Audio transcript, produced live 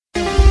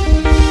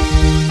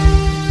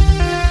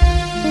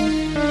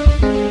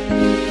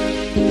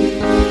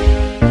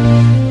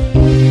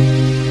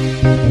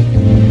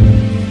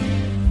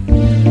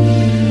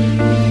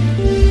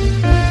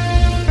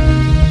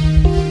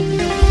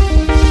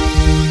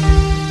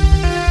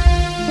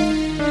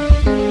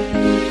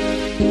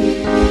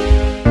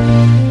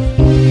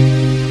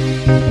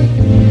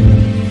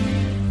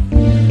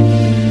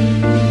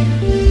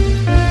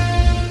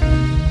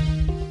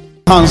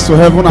hands to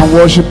heaven and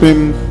worship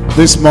him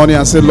this morning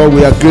and say, Lord,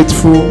 we are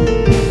grateful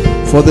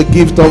for the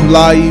gift of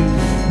life.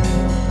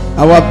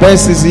 Our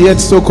best is yet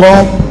to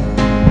come.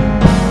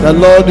 The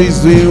Lord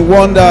is doing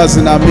wonders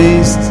in our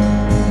midst.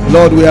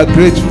 Lord, we are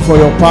grateful for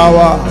your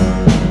power.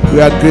 We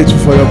are grateful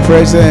for your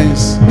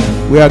presence.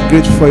 We are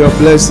grateful for your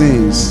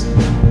blessings.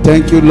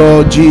 Thank you,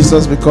 Lord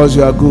Jesus, because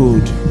you are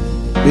good.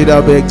 Be thou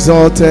be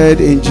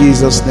exalted in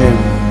Jesus'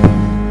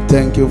 name.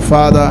 Thank you,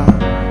 Father.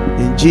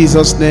 In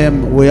Jesus'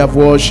 name we have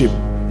worship.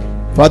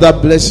 Father,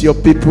 bless your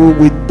people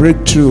with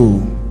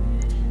breakthrough.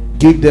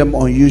 Give them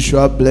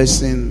unusual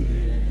blessing.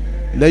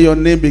 Let your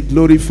name be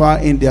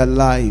glorified in their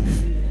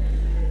life.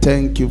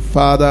 Thank you,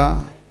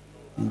 Father.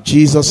 In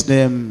Jesus'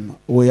 name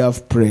we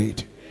have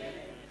prayed.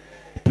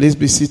 Please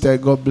be seated.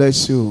 God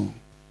bless you.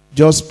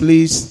 Just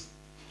please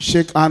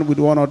shake hands with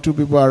one or two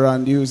people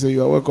around you. Say,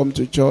 you are welcome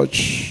to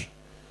church.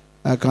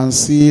 I can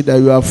see that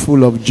you are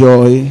full of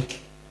joy.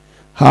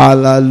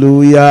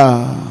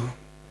 Hallelujah.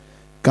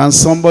 Can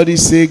somebody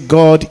say,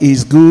 God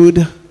is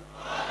good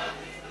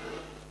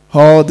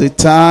all the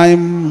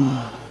time?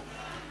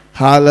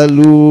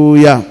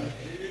 Hallelujah.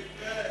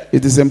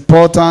 It is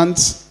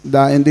important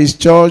that in this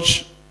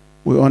church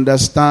we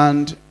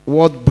understand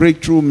what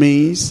breakthrough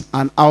means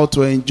and how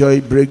to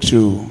enjoy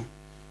breakthrough.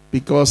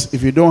 Because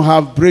if you don't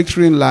have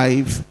breakthrough in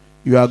life,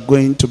 you are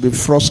going to be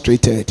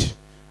frustrated.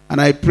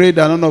 And I pray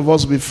that none of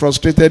us will be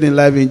frustrated in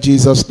life in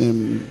Jesus'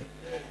 name.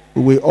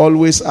 We will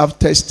always have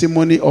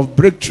testimony of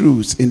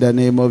breakthroughs in the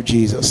name of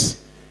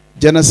Jesus.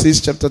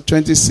 Genesis chapter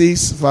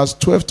 26, verse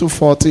 12 to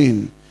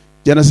 14.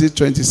 Genesis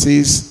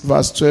 26,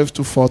 verse 12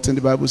 to 14.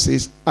 The Bible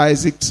says,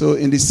 Isaac sowed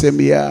in the same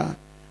year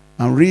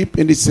and reaped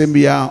in the same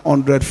year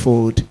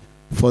 100-fold,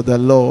 for the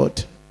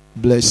Lord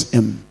bless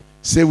him.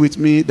 Say with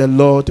me, the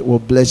Lord will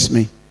bless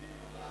me.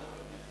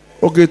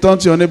 Okay, turn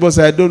to your neighbor and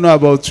say, I don't know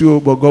about you,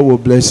 but God will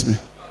bless me.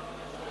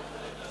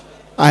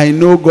 I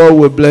know God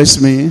will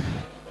bless me.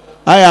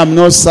 I am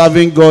not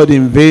serving God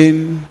in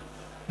vain.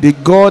 The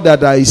God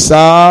that I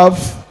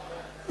serve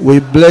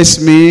will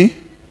bless me,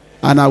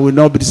 and I will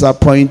not be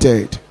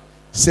disappointed.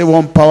 Say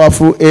one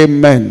powerful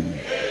amen.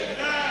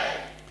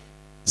 Amen.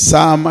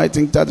 Psalm, I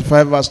think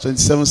 35 verse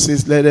 27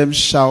 says, let them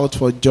shout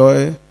for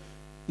joy.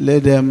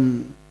 Let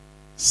them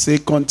say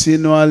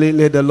continually,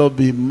 let the Lord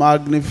be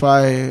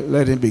magnified.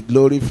 Let him be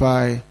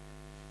glorified.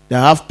 They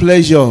have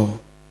pleasure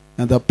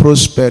in the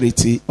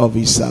prosperity of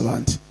his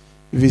servant.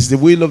 If it's the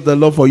will of the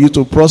Lord for you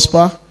to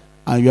prosper,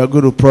 and you are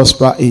going to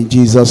prosper in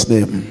Jesus'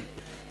 name.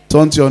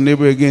 Turn to your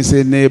neighbor again and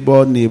say,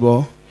 neighbor,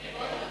 neighbor.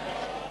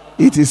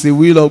 It is the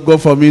will of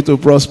God for me to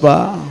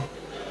prosper.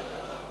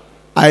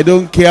 I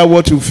don't care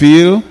what you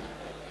feel,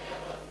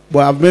 but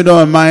I've made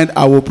up my mind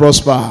I will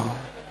prosper.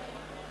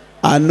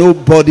 And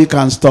nobody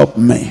can stop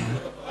me.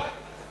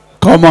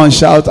 Come on,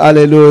 shout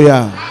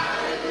hallelujah.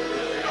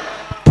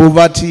 Hallelujah.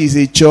 Poverty is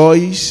a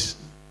choice.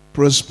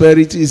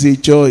 Prosperity is a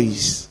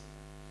choice.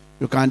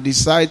 You can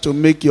decide to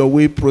make your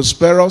way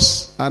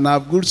prosperous and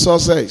have good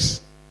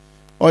success.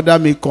 Others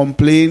may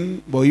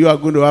complain, but you are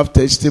going to have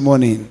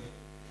testimony.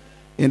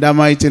 In the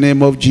mighty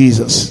name of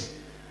Jesus.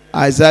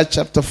 Isaiah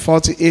chapter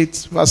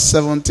 48, verse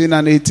 17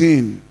 and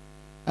 18.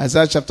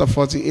 Isaiah chapter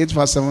 48,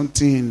 verse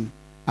 17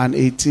 and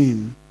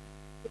 18.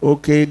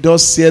 Okay,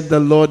 thus saith the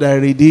Lord thy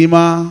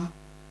Redeemer,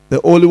 the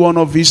Holy One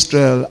of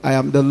Israel. I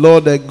am the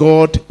Lord thy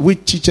God,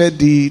 which teacheth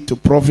thee to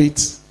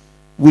profit,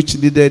 which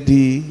leadeth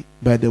thee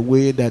by the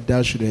way that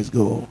thou shouldest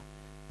go.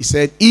 He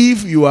said,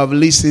 if you have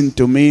listened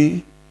to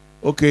me,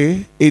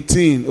 okay,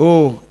 18,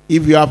 oh,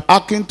 if you have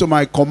hearkened to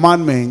my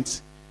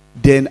commandments,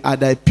 then are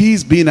thy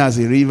peace been as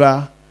a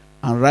river,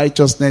 and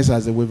righteousness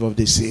as the wave of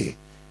the sea.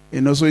 You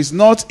know, so it's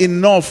not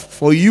enough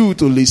for you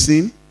to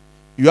listen.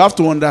 You have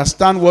to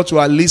understand what you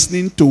are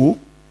listening to,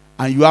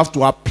 and you have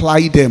to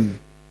apply them.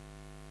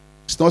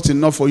 It's not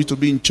enough for you to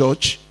be in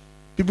church.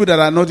 People that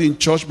are not in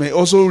church may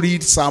also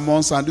read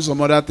sermons and do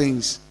some other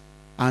things.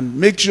 And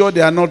make sure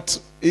they are not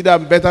either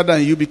better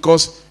than you,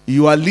 because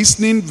you are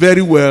listening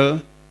very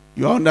well.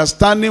 You are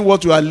understanding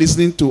what you are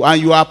listening to,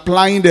 and you are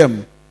applying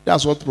them.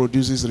 That's what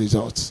produces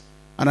results.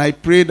 And I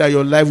pray that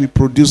your life will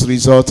produce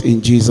results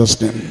in Jesus'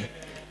 name.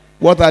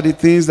 What are the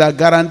things that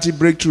guarantee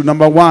breakthrough?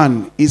 Number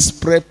one is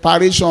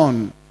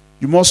preparation.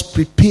 You must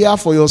prepare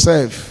for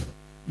yourself.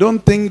 Don't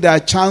think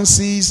that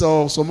chances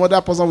or some other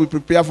person will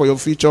prepare for your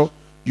future.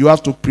 You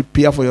have to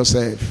prepare for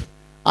yourself.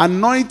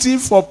 Anointing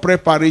for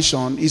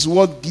preparation is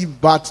what gives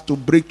birth to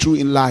breakthrough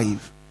in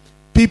life.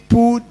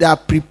 People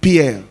that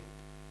prepare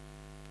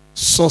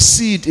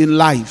succeed in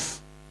life.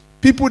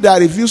 People that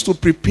refuse to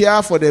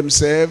prepare for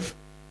themselves,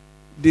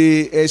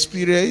 they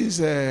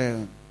experience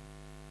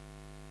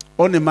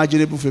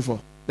unimaginable favor.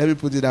 Let me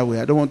put it that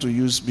way. I don't want to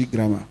use big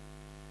grammar.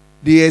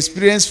 They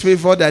experience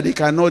favor that they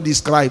cannot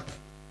describe.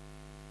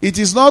 It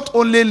is not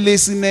only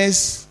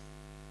laziness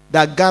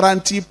that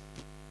guarantees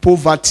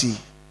poverty.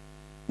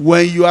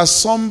 When you are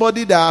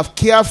somebody that have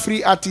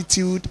carefree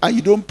attitude and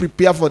you don't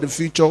prepare for the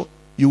future,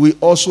 you will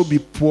also be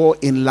poor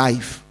in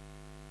life.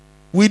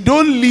 We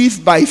don't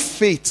live by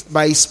faith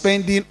by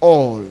spending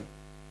all.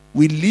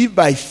 We live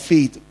by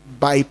faith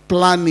by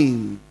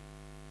planning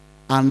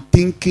and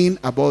thinking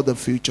about the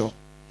future.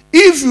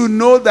 If you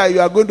know that you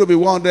are going to be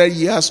 100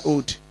 years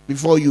old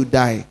before you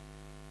die,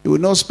 you will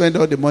not spend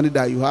all the money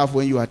that you have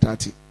when you are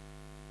 30.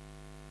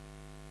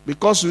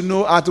 Because you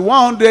know at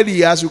 100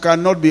 years you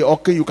cannot be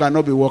okay, you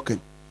cannot be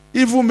working.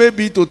 Even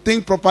maybe to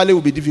think properly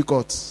will be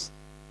difficult.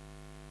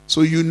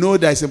 So you know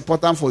that it's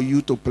important for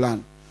you to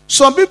plan.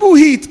 Some people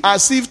eat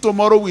as if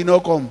tomorrow will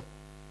not come.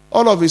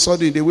 All of a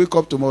sudden they wake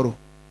up tomorrow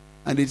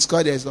and they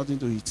discover there is nothing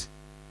to eat.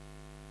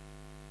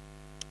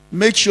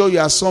 Make sure you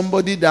are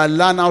somebody that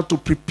learn how to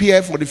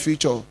prepare for the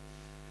future.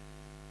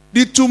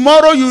 The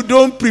tomorrow you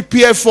don't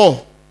prepare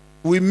for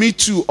will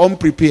meet you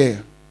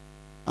unprepared.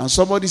 And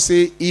somebody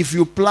say, if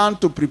you plan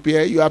to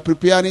prepare, you are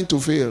preparing to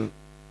fail.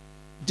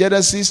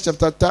 Genesis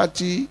chapter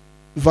 30,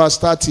 verse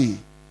 30.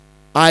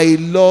 I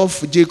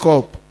love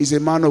Jacob. He's a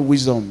man of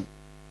wisdom.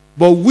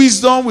 But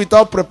wisdom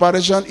without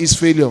preparation is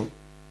failure.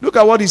 Look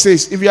at what he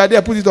says. If you are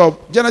there, put it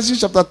up.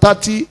 Genesis chapter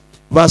 30,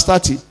 verse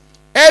 30.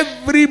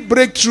 Every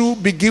breakthrough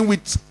begins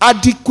with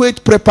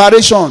adequate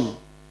preparation.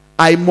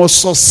 I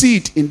must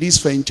succeed in this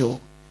venture.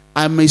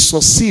 I may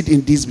succeed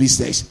in this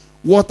business.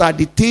 What are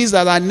the things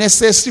that are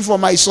necessary for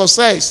my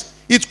success?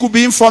 It could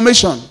be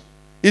information.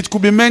 It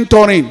could be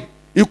mentoring.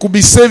 It could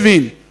be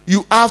saving.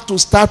 You have to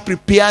start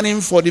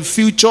preparing for the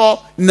future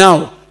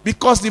now.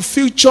 Because the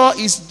future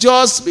is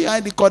just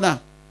behind the corner.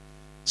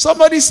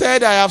 Somebody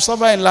said, I have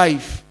suffered in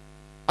life.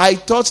 I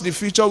thought the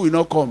future will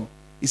not come.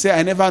 He said,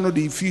 I never know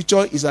the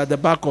future is at the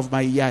back of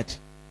my yard.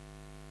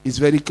 It's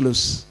very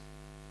close.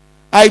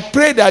 I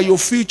pray that your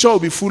future will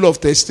be full of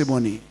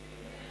testimony.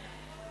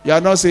 You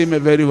are not saying me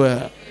very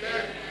well.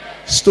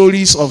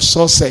 Stories of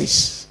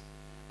success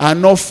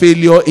and not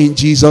failure in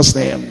Jesus'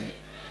 name.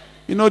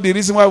 You know the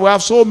reason why we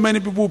have so many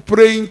people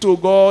praying to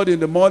God in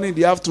the morning,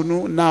 the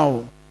afternoon,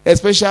 now,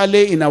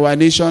 especially in our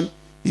nation,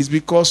 is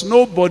because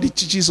nobody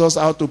teaches us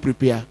how to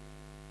prepare.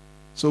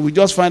 So we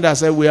just find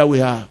ourselves where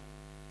we are.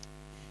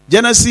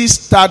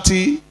 Genesis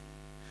 30,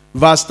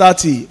 verse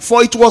 30.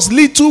 For it was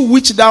little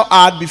which thou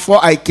had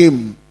before I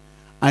came,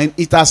 and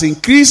it has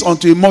increased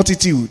unto a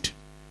multitude.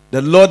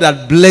 The Lord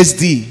hath blessed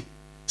thee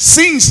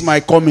since my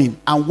coming,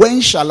 and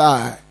when shall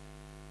I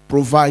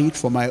provide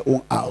for my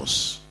own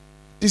house?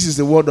 This is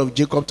the word of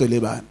Jacob to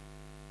Laban.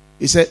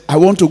 He said, I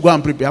want to go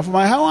and prepare for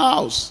my own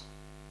house.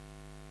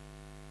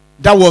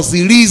 That was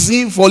the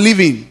reason for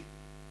living.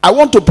 I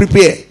want to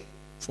prepare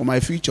for my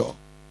future.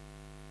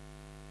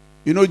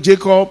 You know,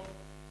 Jacob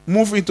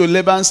moved into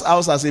Laban's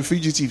house as a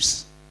fugitive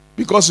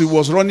because he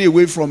was running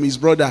away from his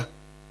brother.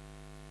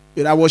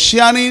 And I was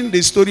sharing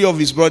the story of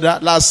his brother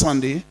last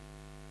Sunday.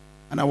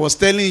 And I was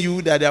telling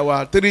you that there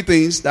were 3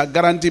 things that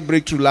guaranteed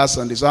breakthrough last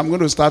Sunday. So I'm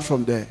going to start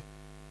from there.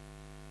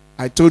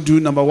 I told you,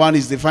 number 1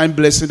 is divine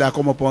blessing that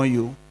come upon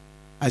you.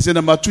 I said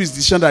number 2 is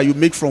decision that you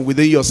make from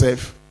within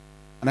yourself.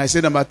 And I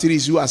said number 3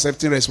 is you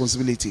accepting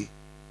responsibility.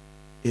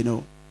 You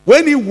know,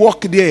 when he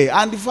walked there,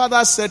 and the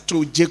father said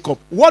to Jacob,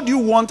 what do you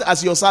want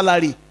as your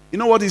salary? You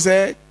know what he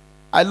said?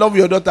 I love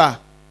your daughter.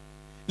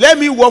 Let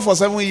me work for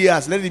 7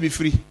 years. Let it be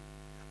free.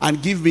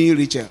 And give me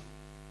Rachel.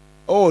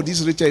 Oh,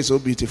 this Rachel is so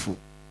beautiful.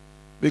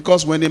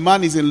 Because when a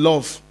man is in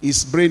love,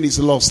 his brain is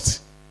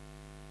lost.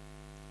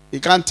 He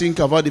can't think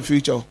about the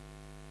future.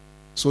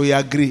 So he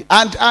agreed.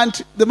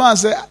 And the man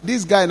said,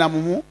 this guy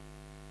Namumu,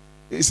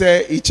 he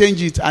said, he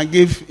changed it and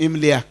gave him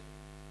Leah.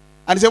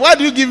 And he said, why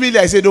do you give me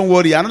Leah? I said, don't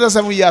worry. Another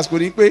 7 years.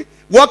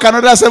 Work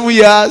another 7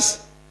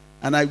 years.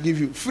 And I give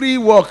you free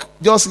work.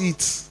 Just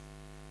eat.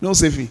 No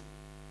saving.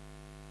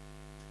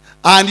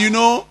 And you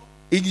know,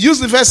 he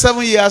used the first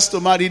 7 years to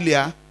marry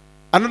Leah.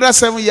 Another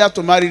 7 years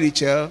to marry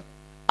Rachel.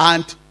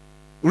 And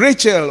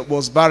Rachel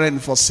was barren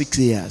for 6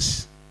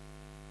 years.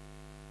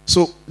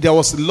 So there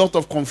was a lot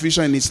of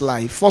confusion in his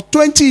life. For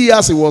 20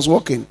 years he was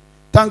working.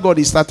 Thank God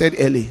he started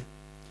early.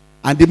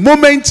 And the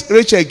moment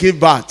Rachel gave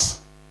birth,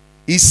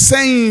 he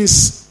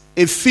sensed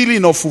a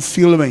feeling of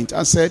fulfillment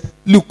and said,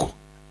 look,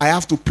 I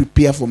have to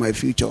prepare for my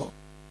future.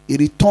 He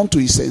returned to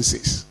his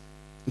senses.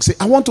 He said,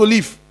 I want to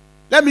live.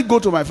 Let me go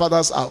to my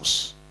father's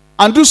house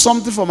and do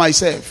something for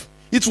myself.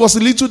 It was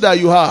little that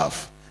you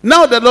have.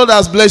 Now the Lord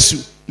has blessed you.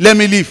 Let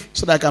me live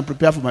so that I can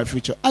prepare for my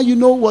future. And you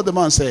know what the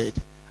man said?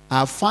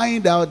 I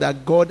find out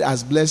that God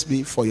has blessed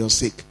me for your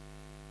sake.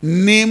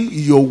 Name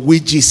your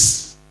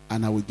wages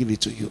and I will give it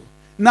to you.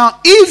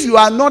 Now, if you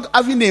are not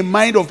having a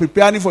mind of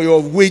preparing for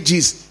your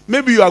wages,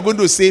 maybe you are going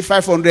to say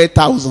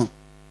 500,000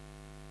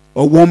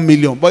 or 1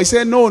 million. But he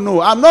said, no,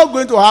 I'm not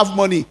going to have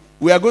money.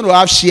 We are going to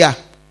have share.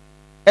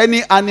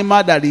 Any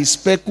animal that is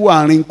speckle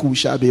and wrinkle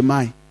shall be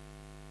mine.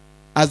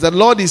 As the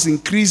Lord is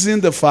increasing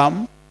the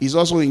farm, he's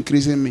also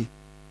increasing me.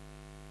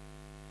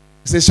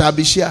 He says, shall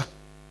be share.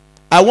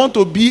 I want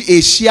to be a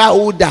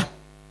shareholder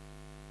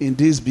in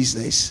this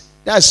business.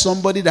 That's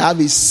somebody that have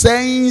a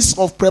sense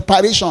of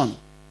preparation,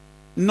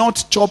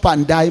 not chop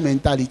and die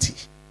mentality.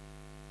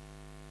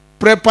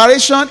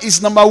 Preparation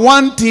is number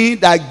 1 thing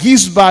that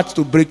gives birth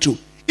to breakthrough.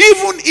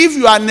 Even if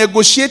you are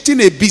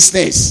negotiating a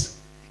business,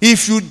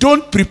 if you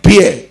don't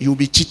prepare, you'll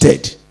be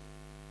cheated.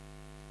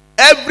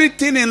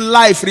 Everything in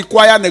life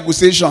requires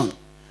negotiation.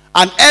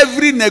 And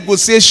every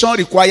negotiation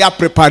requires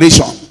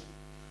preparation.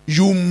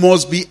 You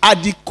must be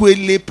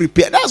adequately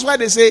prepared. That's why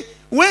they say,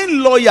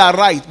 when lawyer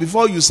write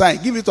before you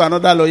sign, give it to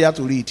another lawyer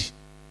to read.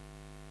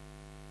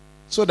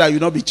 So that you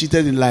not be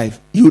cheated in life.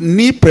 You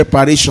need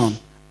preparation,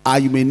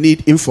 and you may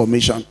need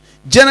information.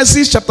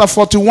 Genesis chapter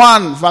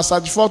 41, verse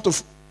 34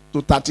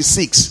 to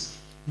 36.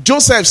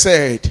 Joseph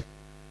said,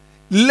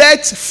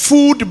 let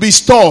food be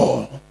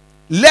stored.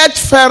 Let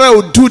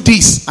Pharaoh do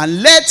this,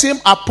 and let him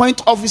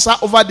appoint officer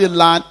over the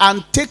land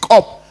and take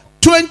up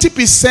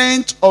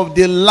 20% of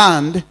the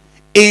land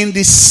in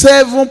the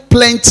 7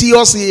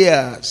 plenteous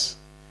years.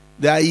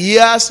 There are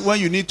years when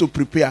you need to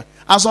prepare.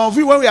 And some of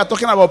you, when we are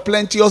talking about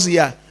plenteous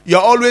year,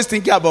 you're always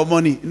thinking about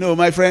money. No,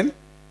 my friend.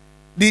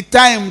 The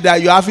time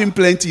that you're having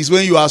plenty is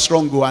when you are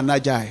strong and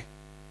agile.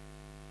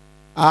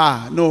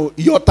 No,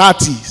 your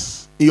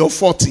 30s, your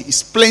 40s,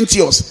 is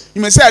plenteous.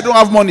 You may say, I don't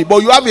have money,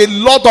 but you have a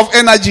lot of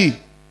energy.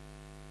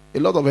 A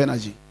lot of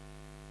energy.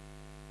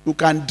 You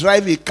can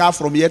drive a car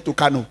from here to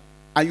Kano,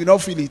 and you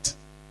don't feel it.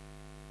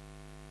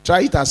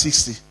 Try it at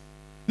 60.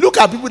 Look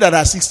at people that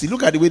are 60.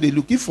 Look at the way they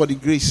look. If for the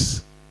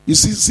grace, you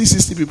see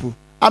 60 people.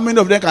 How many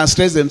of them can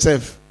stress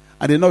themselves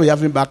and they know they're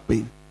having back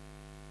pain?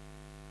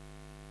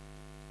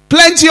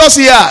 Plenteous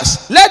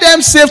years. Let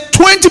them save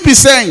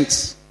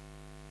 20%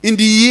 in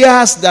the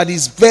years that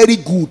is very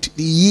good.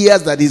 The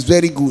years that is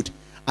very good.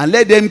 And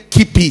let them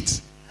keep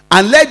it.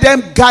 And let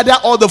them gather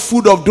all the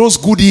food of those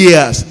good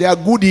years. There are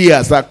good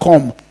years that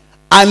come.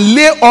 And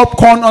lay up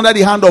corn under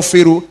the hand of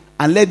Pharaoh.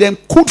 And let them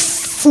cook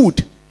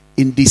food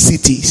in the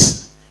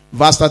cities.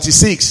 Verse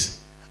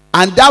 36.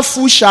 And that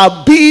food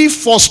shall be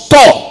for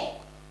store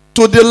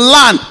to the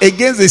land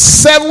against the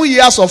 7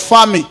 years of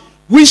famine,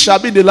 which shall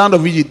be in the land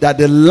of Egypt, that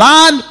the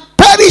land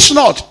perish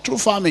not through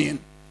famine.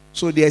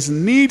 So there is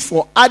need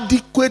for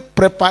adequate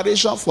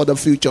preparation for the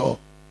future.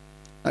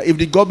 If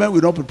the government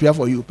will not prepare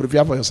for you,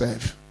 prepare for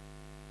yourself.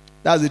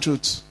 That's the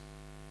truth.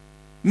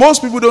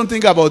 Most people don't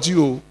think about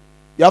you.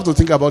 You have to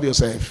think about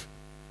yourself.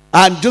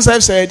 And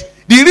Joseph said,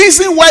 the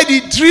reason why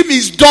the dream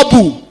is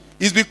double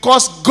is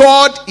because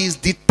God is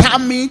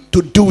determined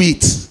to do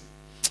it.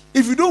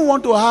 If you don't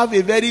want to have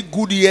a very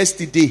good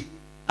yesterday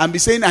and be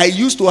saying, I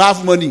used to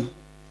have money,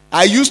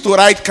 I used to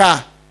ride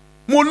car,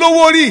 if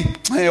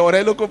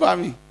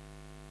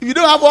you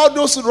don't have all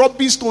those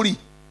rubbish stories,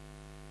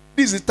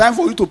 this is the time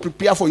for you to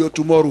prepare for your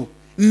tomorrow.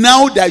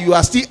 Now that you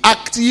are still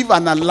active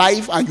and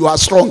alive and you are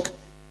strong,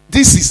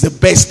 this is the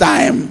best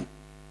time.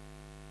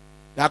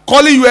 They are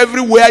calling you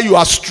everywhere. You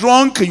are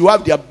strong, you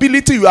have the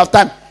ability, you have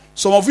time.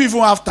 Some of you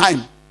even have time.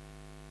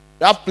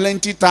 You have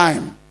plenty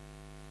time,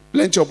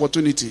 plenty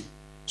opportunity.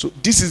 So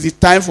this is the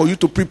time for you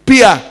to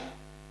prepare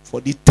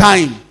for the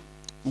time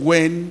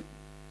when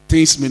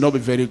things may not be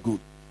very good,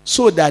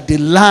 so that the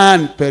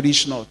land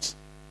perish not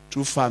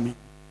through famine.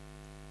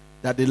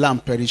 That the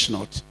land perish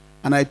not.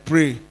 And I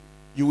pray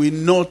you will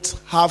not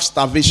have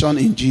starvation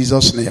in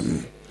Jesus'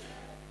 name.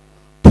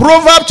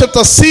 Proverbs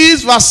chapter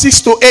 6 verse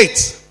 6 to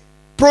 8.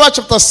 Proverbs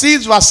chapter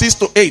 6 verse 6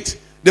 to 8.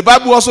 The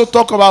Bible also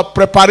talk about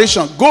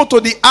preparation. Go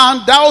to the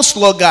hand, thou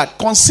sluggard.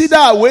 Consider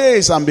our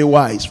ways and be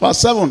wise. Verse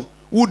 7.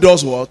 Who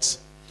does what?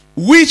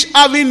 Which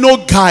having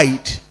no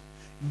guide,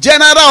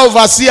 general,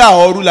 overseer,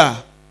 or ruler.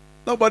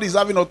 Nobody is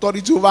having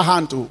authority over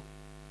hand to.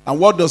 And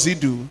what does he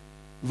do?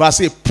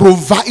 Verse 8.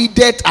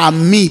 Provided a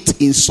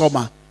meat in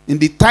summer, in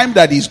the time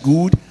that is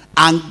good,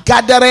 and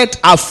gathereth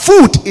a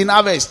food in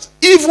harvest.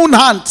 Even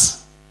ant.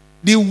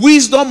 The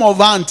wisdom of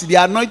ant, the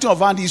anointing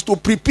of ant is to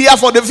prepare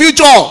for the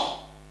future.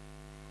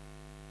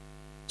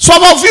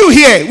 Some of you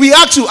here, we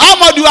ask you, how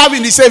much do you have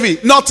in the saving?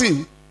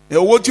 Nothing.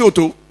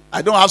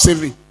 I don't have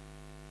saving.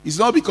 It's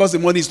not because the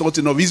money is not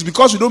enough. It's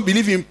because you don't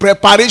believe in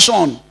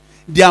preparation.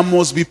 There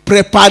must be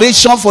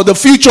preparation for the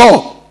future.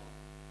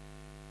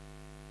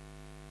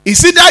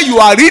 It's either you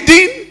are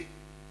reading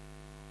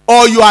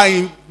or you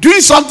are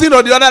doing something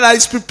or the other that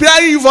is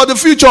preparing you for the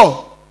future.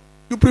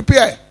 You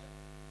prepare.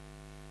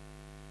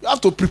 You have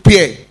to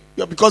prepare.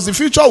 Because the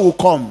future will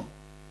come.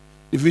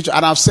 The future,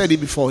 and I've said it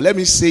before. Let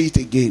me say it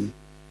again.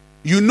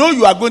 You know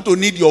you are going to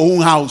need your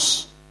own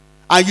house.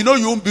 And you know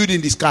you won't build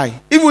in the sky.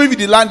 Even if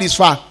the land is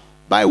far,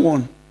 buy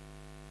one.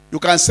 You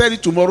can sell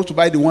it tomorrow to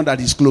buy the one that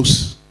is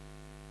close.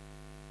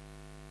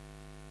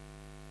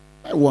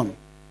 Buy one.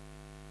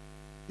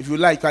 If you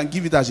like, you can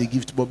give it as a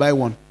gift, but buy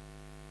one.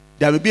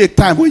 There will be a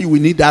time when you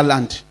will need that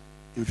land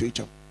in the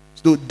future.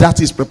 So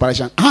that is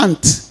preparation. And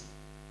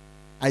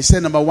I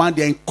said, number one,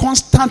 they are in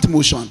constant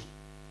motion.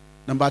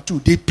 Number two,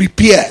 they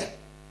prepare.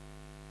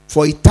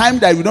 For a time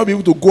that you will not be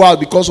able to go out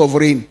because of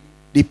rain,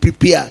 they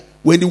prepare.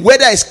 When the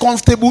weather is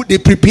comfortable, they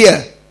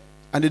prepare.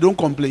 And they don't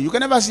complain. You can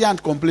never see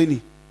ant complaining.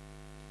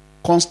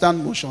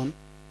 Constant motion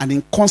and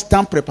in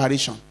constant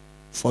preparation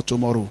for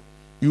tomorrow.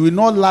 You will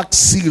not lack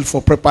zeal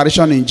for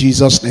preparation in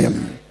Jesus'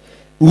 name.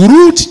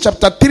 Ruth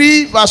chapter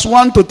 3 verse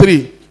 1 to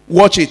 3.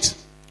 Watch it.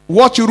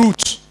 Watch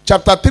Ruth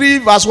chapter 3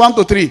 verse 1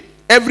 to 3.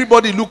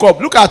 Everybody look up.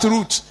 Look at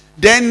Ruth.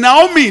 Then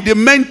Naomi, the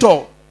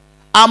mentor,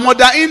 our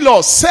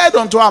mother-in-law, said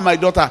unto her, my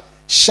daughter,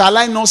 shall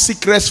I not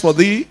seek rest for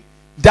thee?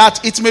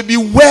 that it may be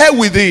well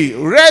with thee.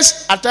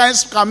 Rest at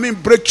times can mean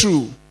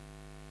breakthrough.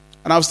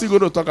 And I'm still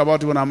going to talk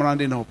about it when I'm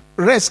rounding up.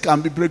 Rest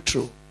can be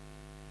breakthrough.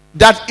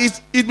 That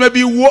it may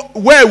be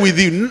well with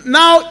thee.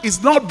 Now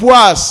it's not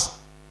Boaz,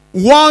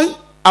 one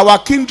our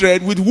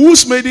kindred, with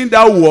whose maiden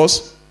thou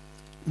wast.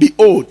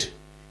 Behold,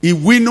 he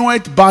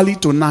winnoweth barley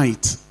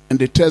tonight in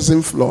the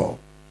threshing floor.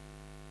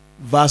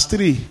 Verse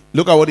 3,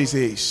 look at what he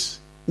says.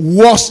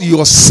 Wash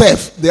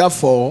yourself,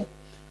 therefore,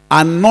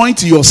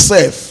 anoint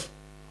yourself,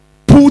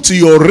 put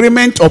your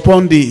raiment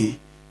upon thee,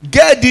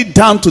 get thee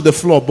down to the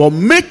floor, but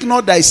make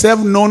not thyself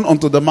known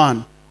unto the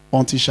man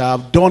until he shall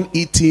have done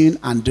eating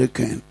and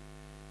drinking.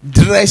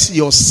 Dress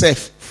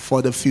yourself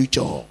for the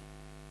future.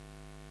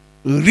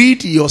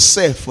 Read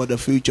yourself for the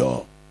future.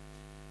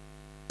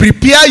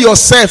 Prepare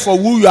yourself for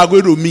who you are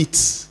going to meet.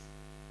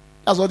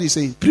 That's what he's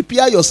saying.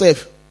 Prepare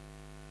yourself.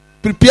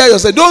 Prepare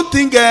yourself. Don't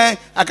think I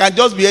can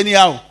just be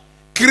anyhow.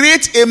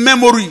 Create a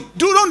memory.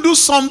 Don't do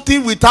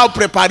something without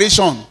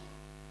preparation.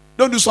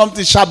 Don't do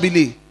something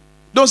shabbily.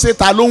 Don't say,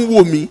 Talon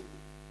wo me.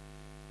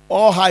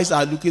 All eyes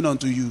are looking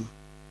unto you.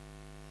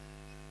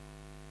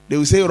 They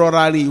will say,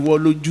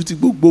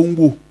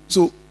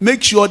 so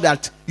make sure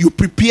that you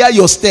prepare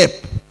your step.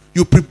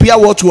 You prepare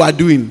what you are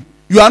doing.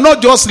 You are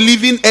not just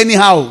living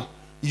anyhow.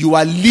 You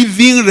are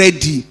living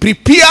ready.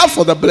 Prepare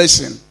for the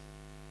blessing.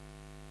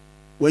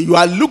 When you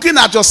are looking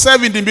at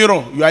yourself in the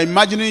mirror, you are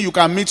imagining you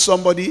can meet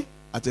somebody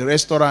at a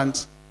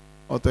restaurant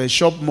or to a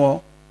shop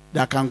mall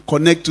that can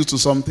connect you to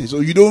something. So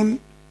you don't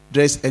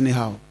dress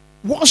anyhow.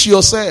 Wash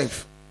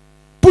yourself.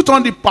 Put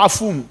on the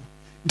perfume.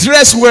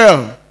 Dress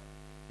well.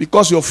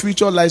 Because your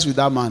future lies with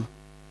that man.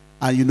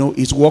 And you know,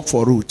 it's work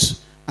for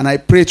Ruth. And I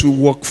pray it will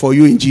work for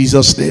you in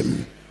Jesus'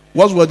 name.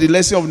 What was the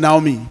lesson of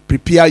Naomi?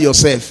 Prepare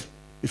yourself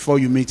before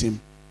you meet him.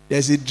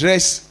 There's a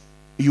dress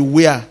you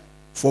wear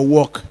for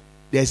work.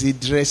 There's a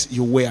dress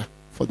you wear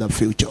for the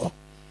future.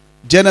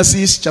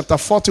 Genesis chapter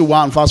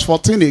 41, verse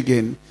 14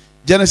 again.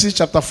 Genesis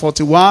chapter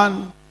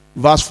 41,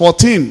 verse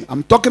 14.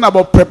 I'm talking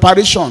about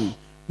preparation.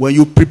 When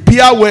you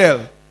prepare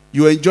well,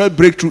 you enjoy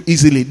breakthrough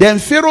easily. Then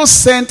Pharaoh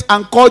sent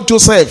and called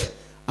Joseph,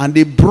 and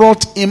they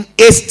brought him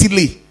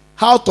hastily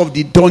out of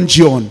the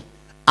dungeon.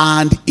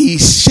 And he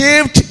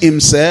shaved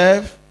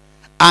himself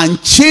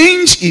and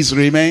changed his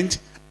raiment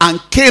and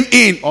came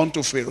in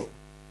unto Pharaoh.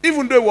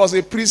 Even though he was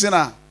a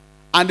prisoner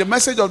and the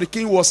message of the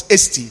king was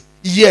hasty,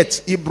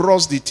 yet he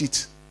brushed the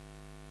teeth.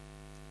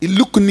 He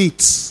looked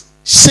neat,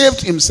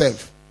 shaved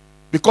himself,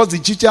 because the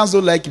Egyptians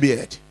don't like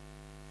beard.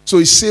 So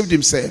he shaved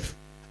himself.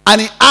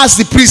 And he asked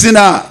the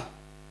prisoner,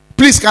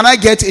 please, can I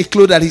get a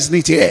cloth that is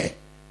neat here?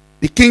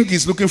 The king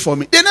is looking for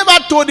me. They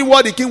never told him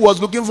what the king was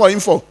looking for him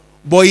for.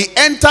 But he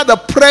entered the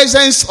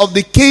presence of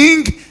the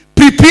king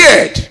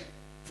prepared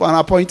for an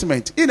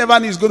appointment. He never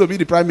knew he's going to be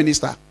the prime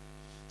minister.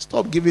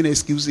 Stop giving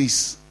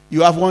excuses.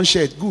 You have one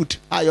shirt. Good.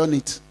 Iron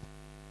it.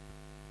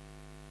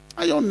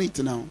 Iron it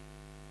now.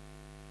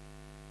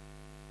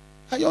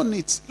 Iron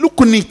it. Look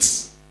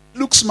neat.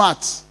 Look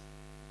smart.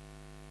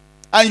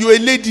 And you're a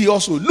lady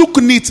also. Look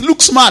neat.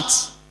 Look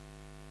smart.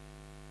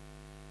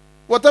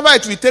 Whatever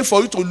it will take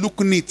for you to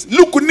look neat.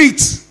 Look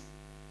neat.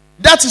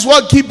 That is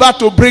what gives birth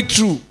to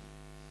breakthrough.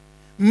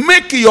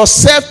 Make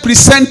yourself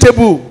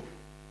presentable.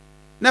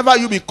 Never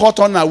you be caught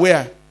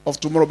unaware of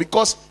tomorrow,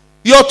 because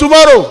your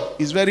tomorrow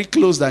is very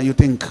close than you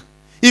think.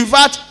 In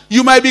fact,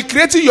 you might be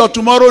creating your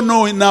tomorrow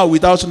knowing now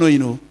without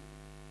knowing.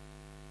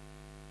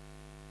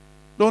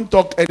 Don't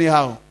talk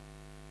anyhow.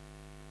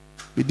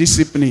 Be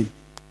disciplined.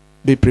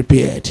 Be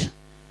prepared.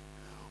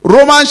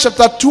 Romans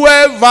chapter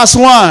 12 verse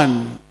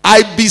 1.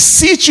 I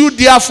beseech you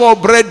therefore,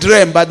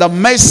 brethren, by the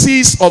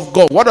mercies of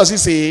God. What does he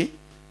say?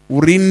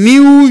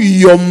 Renew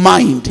your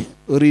mind.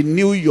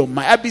 Renew your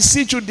mind. I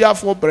beseech you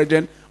therefore,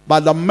 brethren, by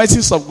the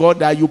mercies of God,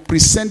 that you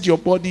present your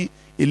body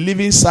a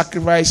living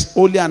sacrifice,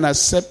 holy and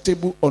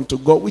acceptable unto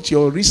God, which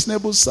your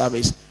reasonable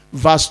service.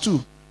 Verse 2.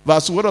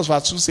 Verse 2. What does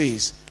verse 2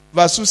 says?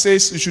 Verse 2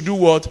 says you should do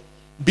what?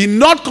 Be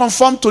not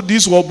conformed to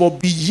this world, but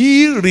be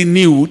ye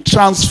renewed,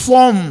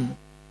 transformed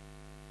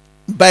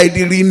by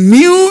the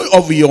renewal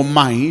of your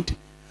mind.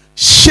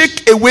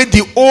 Shake away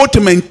the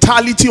old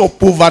mentality of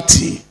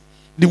poverty,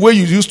 the way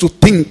you used to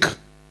think.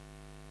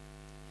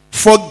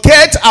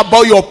 Forget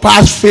about your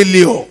past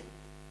failure.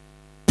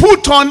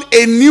 Put on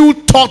a new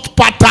thought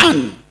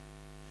pattern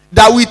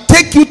that will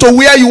take you to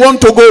where you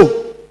want to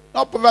go.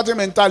 Not poverty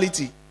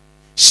mentality.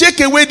 Shake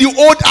away the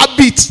old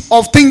habits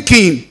of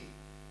thinking.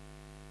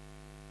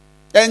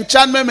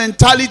 Enchantment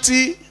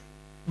mentality.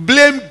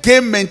 Blame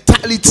game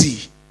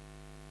mentality.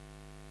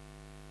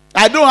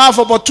 I don't have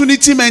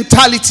opportunity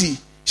mentality.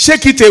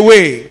 Shake it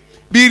away.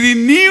 Be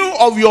renewed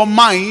of your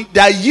mind,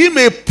 that ye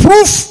may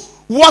prove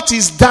what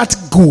is that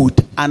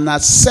good and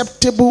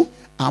acceptable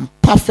and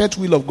perfect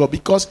will of God.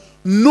 Because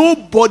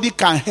nobody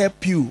can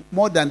help you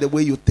more than the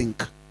way you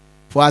think.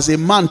 For as a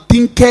man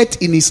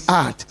thinketh in his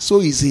heart,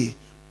 so is he.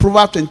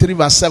 Proverbs 23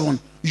 verse 7.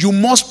 You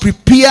must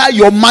prepare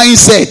your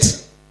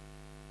mindset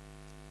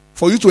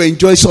for you to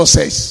enjoy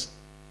success.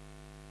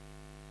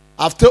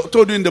 I've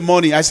told you in the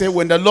morning, I said,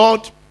 when the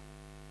Lord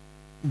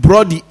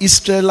brought the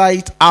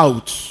Israelites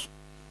out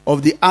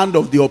of the hand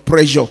of the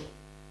oppressor.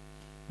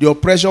 The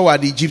oppressor were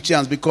the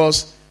Egyptians,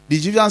 because the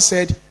Egyptians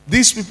said,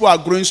 these people are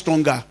growing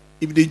stronger.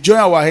 If they join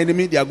our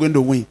enemy, they are going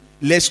to win.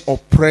 Let's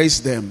oppress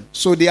them.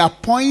 So they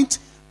appoint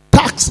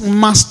tax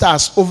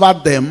masters over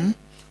them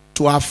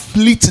to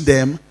afflict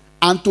them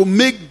and to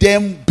make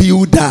them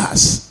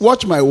builders.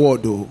 Watch my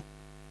word though.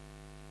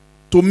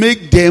 To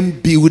make them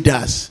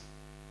builders.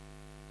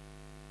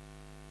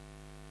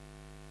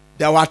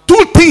 There were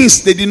two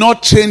things they did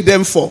not train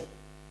them for.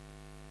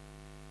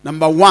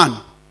 Number one,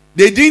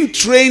 they didn't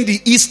train the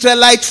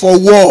Israelites for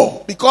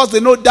war because they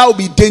know that would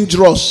be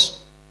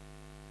dangerous.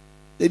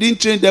 They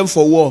didn't train them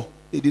for war.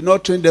 They did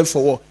not train them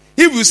for war.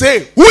 If you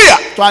say,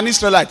 "Where?" to an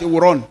Israelite, they will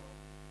run.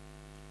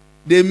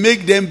 They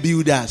make them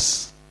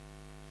builders.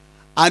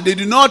 And they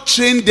do not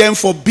train them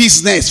for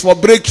business, for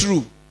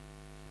breakthrough.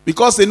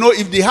 Because they know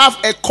if they have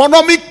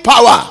economic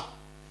power,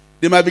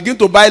 they might begin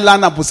to buy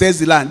land and possess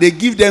the land. They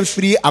give them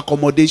free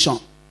accommodation.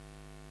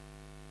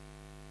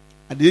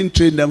 And they didn't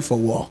train them for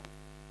war.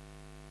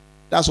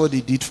 That's what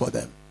they did for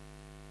them.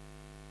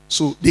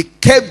 So they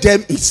kept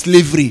them in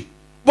slavery.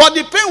 But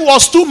the pain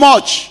was too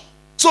much.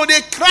 So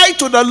they cried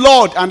to the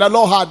Lord, and the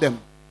Lord heard them.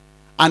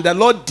 And the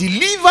Lord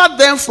delivered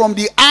them from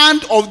the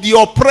hand of the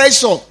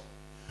oppressor.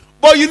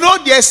 But you know,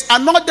 there's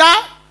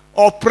another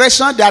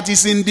oppression that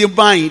is in the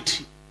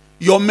mind.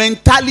 Your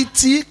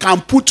mentality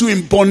can put you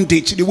in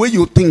bondage, the way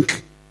you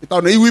think. It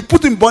will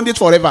put you in bondage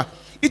forever.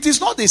 It is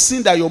not a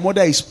sin that your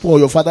mother is poor,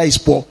 your father is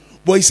poor.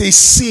 But it's a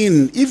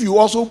sin if you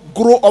also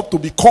grow up to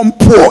become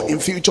poor in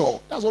future.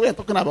 That's what we are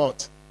talking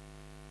about.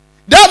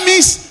 That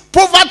means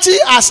poverty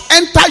has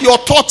entered your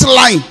thought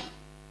line.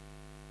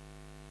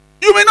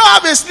 You may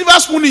not have a silver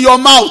spoon in your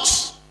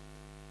mouth,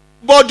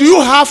 but do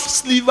you have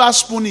silver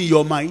spoon in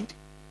your mind?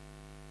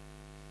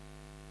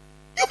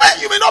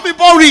 You may not be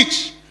born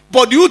rich,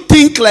 but do you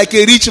think like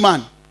a rich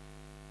man?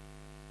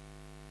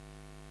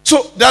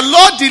 So the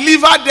Lord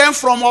delivered them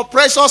from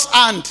oppressor's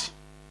hand.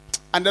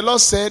 And the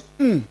Lord said,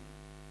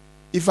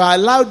 if I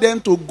allow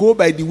them to go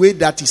by the way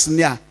that is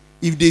near,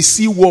 if they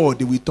see war,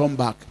 they will turn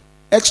back.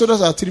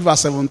 Exodus 3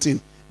 verse 17.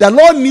 The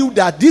Lord knew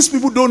that these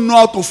people don't know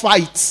how to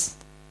fight.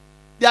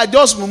 They are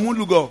just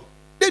mumulugo.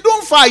 They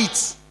don't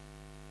fight.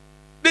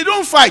 They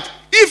don't fight.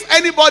 If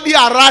anybody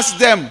harass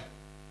them,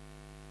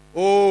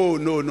 oh,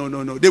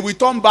 no. They will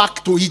turn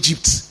back to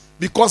Egypt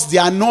because they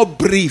are not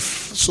brave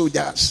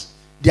soldiers.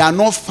 They are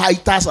not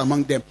fighters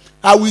among them.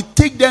 I will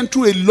take them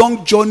through a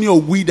long journey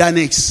of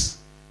wilderness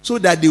so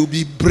that they will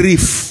be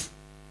brave.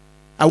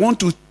 I want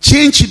to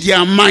change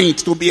their mind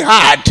to be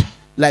hard.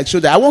 Like so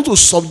that I want to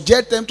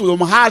subject them to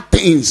some hard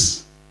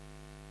things.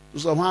 To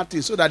some hard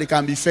things so that they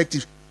can be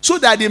effective. So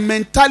that the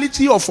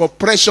mentality of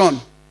oppression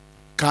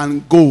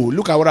can go.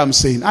 Look at what I'm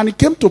saying. And it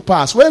came to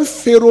pass when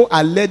Pharaoh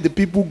had let the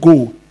people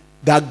go,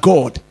 that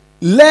God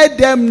led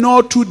them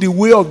not through the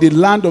way of the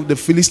land of the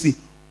Philistines,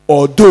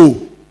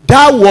 although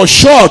that was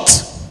short.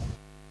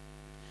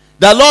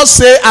 The Lord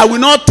said, I will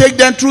not take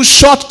them through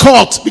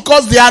shortcuts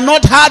because they are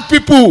not hard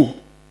people.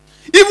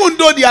 Even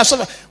though they are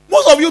suffering.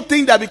 Most of you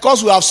think that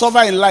because we have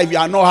suffered in life, you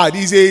are not hard.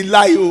 It's a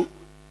lie. Oh.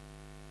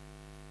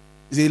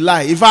 It's a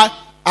lie. In fact,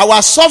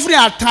 our suffering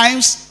at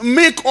times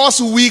make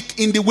us weak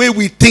in the way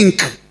we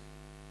think.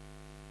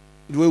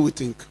 The way we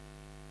think.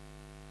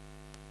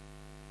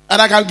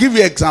 And I can give you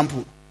an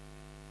example.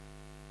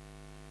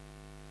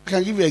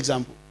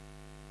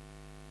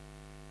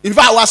 In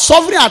fact, our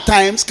suffering at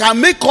times can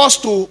make us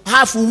to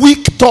have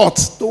weak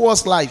thoughts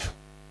towards life.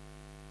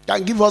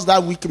 Can give us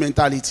that weak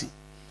mentality.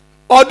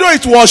 Although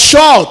it was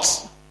short,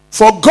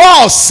 for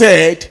God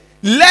said,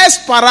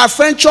 lest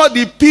peradventure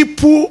the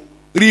people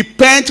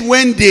repent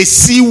when they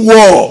see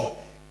war.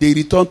 They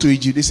return to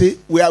Egypt. They say,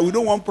 we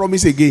don't want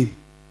promise again.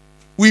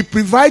 We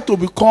prefer to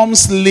become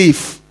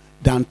slave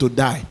than to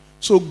die.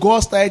 So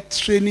God started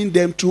training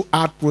them through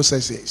hard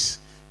processes.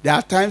 There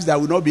are times there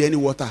will not be any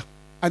water.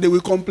 And they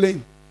will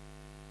complain.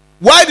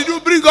 Why did you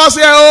bring us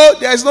here? Oh,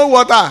 there is no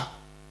water.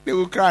 They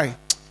will cry.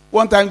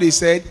 One time they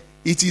said,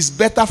 it is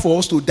better for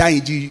us to die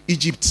in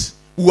Egypt.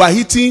 We are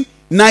eating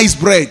nice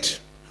bread,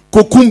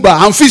 cucumber,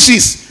 and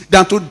fishes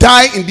than to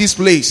die in this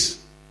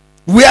place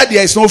where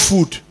there is no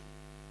food.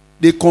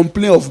 They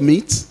complain of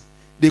meat.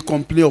 They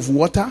complain of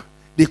water.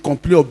 They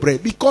complain of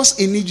bread. Because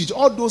in Egypt,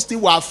 all those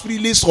things were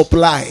freely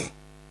supplied.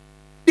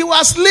 They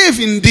were slaves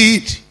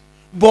indeed.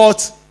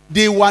 But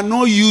they were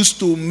not used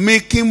to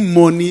making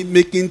money,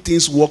 making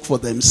things work for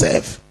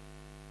themselves.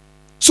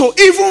 So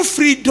even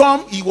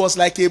freedom, it was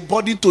like a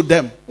burden to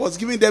them. It was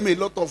giving them a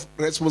lot of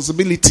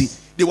responsibility.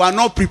 They were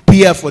not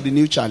prepared for the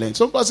new challenge.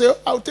 Some people say,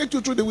 I'll take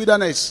you through the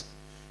wilderness.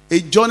 A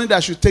journey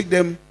that should take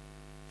them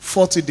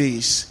 40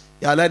 days.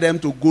 He allowed them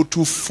to go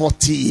through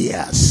 40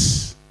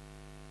 years.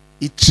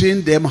 He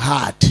trained them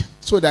hard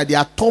so that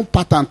their thought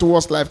pattern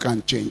towards life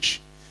can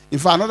change. In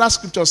fact, another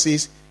scripture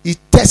says, he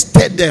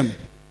tested them.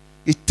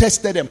 He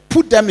tested them,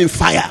 put them in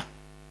fire.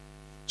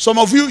 Some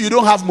of you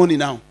don't have money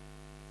now.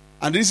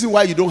 And the reason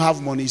why you don't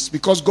have money is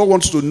because God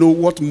wants to know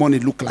what money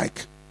look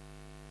like.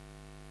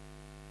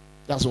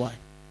 That's why.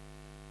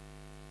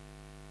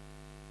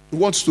 He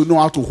wants to know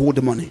how to hold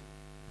the money.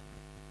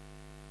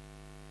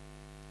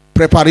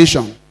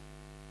 Preparation.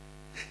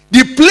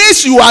 The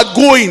place you are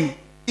going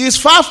is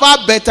far,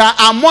 far better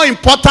and more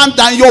important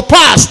than your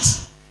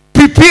past.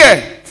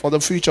 Prepare for the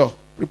future.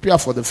 Prepare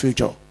for the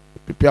future.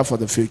 Prepare for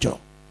the future.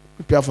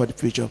 Prepare for the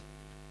future.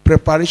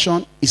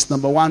 Preparation is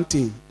number one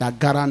thing that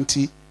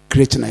guarantees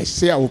greatness.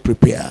 Say, I will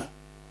prepare.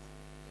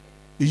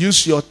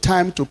 Use your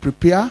time to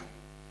prepare.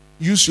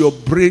 Use your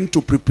brain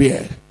to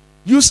prepare.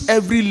 Use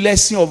every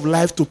lesson of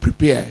life to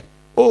prepare.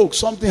 Oh,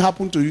 something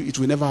happened to you, it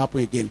will never happen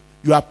again.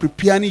 You are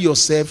preparing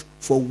yourself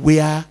for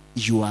where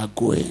you are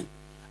going.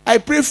 I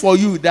pray for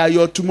you that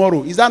your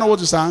tomorrow, is that not what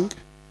you sang?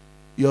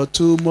 Your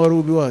tomorrow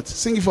will be what?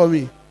 Sing it for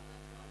me.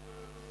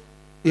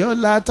 Your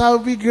latter will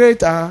be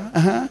greater.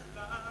 Uh-huh.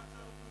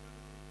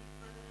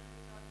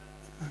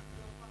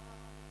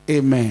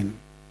 Amen.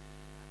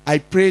 I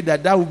pray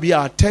that will be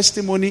our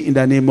testimony in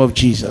the name of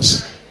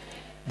Jesus.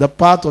 The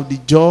path of the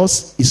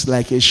just is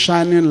like a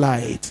shining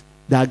light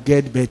that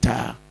gets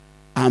better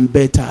and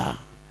better,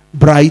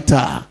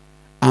 brighter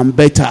and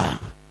better,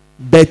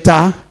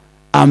 better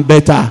and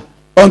better.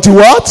 Until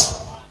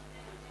what?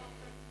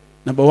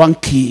 Number one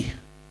key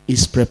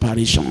is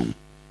preparation.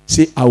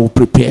 Say, I will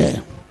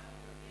prepare.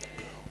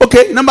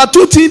 Okay, number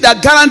two thing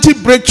that guarantee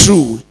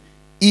breakthrough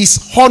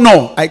is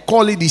honor. I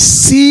call it the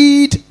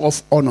seed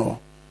of honor.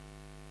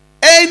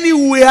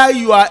 Anywhere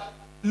you are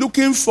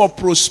looking for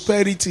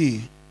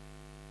prosperity,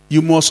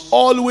 you must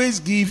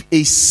always give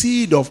a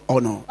seed of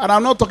honor. And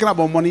I'm not talking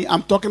about money.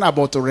 I'm talking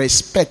about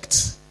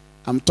respect.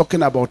 I'm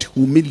talking about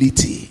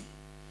humility.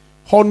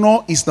 Honor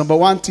is number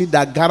one thing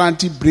that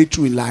guarantees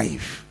breakthrough in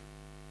life.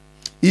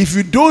 If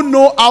you don't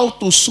know how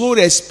to show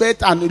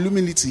respect and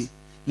humility,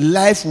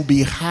 life will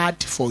be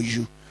hard for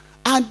you.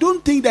 And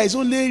don't think there is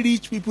only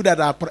rich people that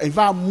are. In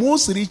fact,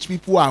 most rich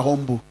people are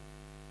humble.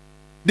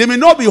 They may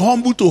not be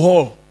humble to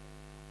all,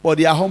 but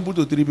they are humble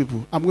to three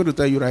people. I'm going to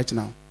tell you right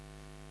now.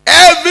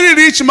 Every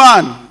rich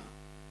man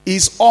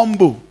is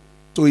humble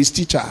to his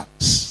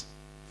teachers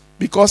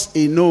because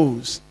he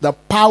knows the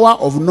power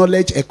of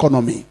knowledge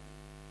economy.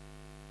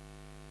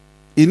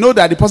 He knows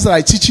that the person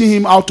that is teaching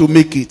him how to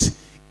make it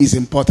is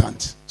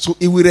important. So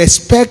he will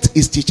respect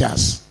his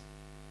teachers.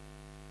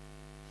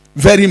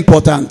 Very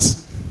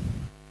important.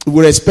 He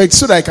will respect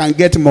so that I can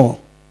get more.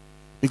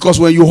 Because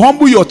when you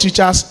humble your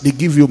teachers, they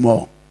give you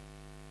more.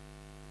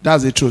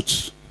 That's the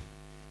truth.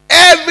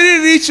 Every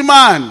rich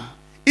man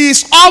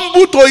is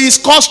humble to his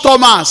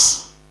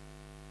customers.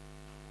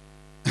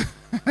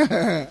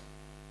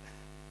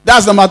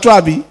 That's number 2,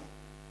 Abi.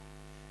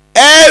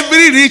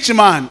 Every rich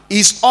man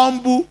is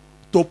humble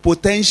to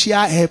potential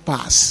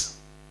helpers.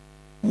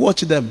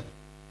 Watch them.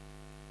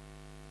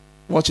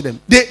 Watch them.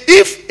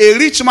 If a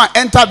rich man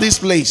enter this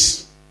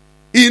place,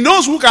 he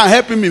knows who can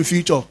help him in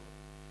future.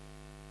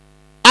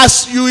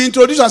 As you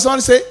introduce and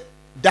someone say,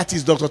 that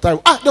is Dr.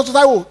 Taiwo. Dr.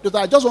 Taiwo, Dr.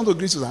 I just want to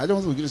greet you, sir. I just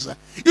want to greet you, sir.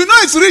 You know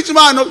it's rich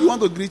man, no, you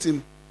want to greet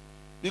him.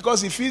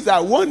 Because he feels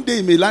that one day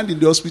he may land in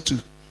the hospital.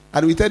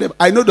 And we tell them,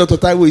 I know Dr.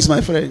 Taiwo is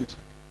my friend.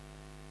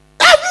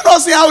 Have you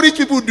not seen how rich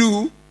people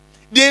do?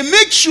 They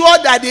make sure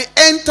that they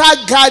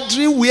enter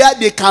gathering where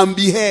they can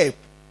be helped.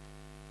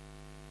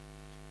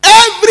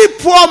 Every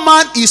poor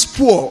man is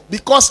poor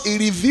because he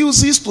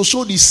refuses to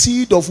show the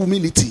seed of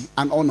humility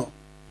and honor.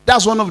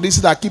 That's one of the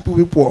things that keep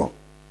people poor.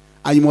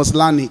 And you must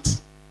learn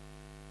it.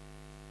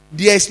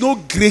 There is no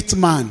great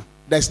man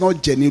that is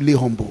not genuinely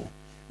humble.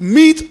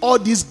 Meet all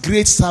these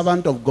great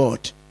servants of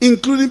God,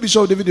 including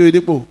Bishop David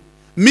Oyedepo.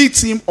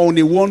 Meet him on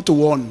a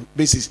one-to-one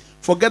basis.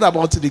 Forget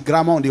about the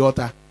grammar on the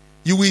altar.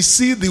 You will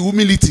see the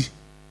humility.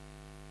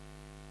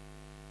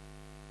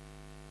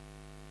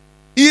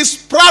 He's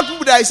proud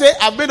people that I say,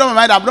 I've made up my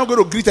mind, I'm not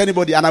going to greet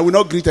anybody, and I will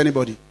not greet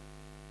anybody.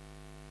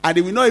 And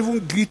they will not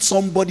even greet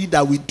somebody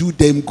that will do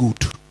them good.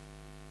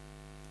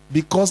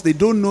 Because they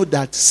don't know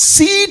that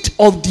seed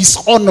of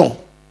dishonor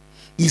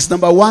is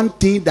number one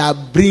thing that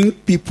brings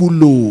people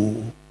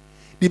low.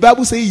 The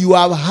Bible says you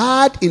have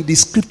heard in the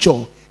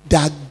scripture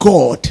that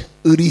God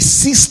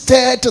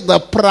resisted the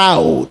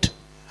proud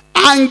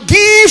and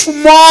give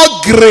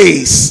more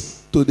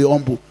grace to the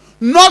humble.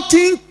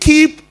 Nothing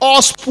keep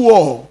us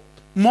poor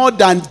more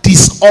than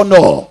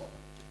dishonor.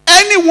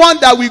 Anyone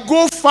that will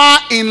go far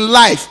in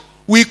life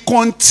will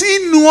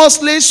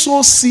continuously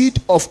sow seed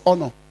of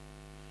honor.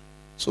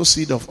 Sow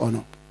seed of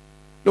honor.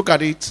 Look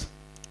at it.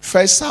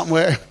 First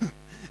Samuel.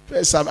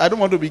 I don't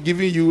want to be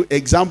giving you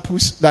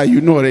examples that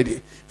you know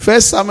already.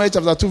 1 Samuel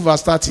chapter 2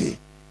 verse 30.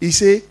 He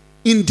said,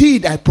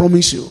 indeed I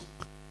promise you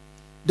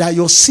that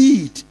your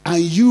seed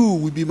and you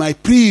will be my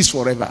priest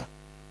forever.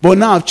 But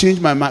now I've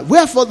changed my mind.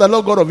 Wherefore the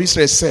Lord God of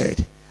Israel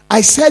said,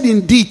 I said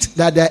indeed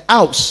that thy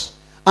house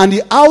and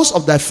the house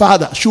of thy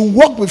father should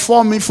walk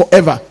before me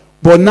forever.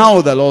 But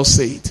now the Lord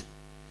said,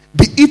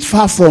 be it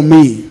far from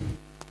me,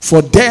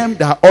 for them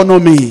that honor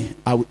me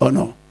I will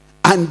honor,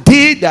 and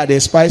they that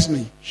despise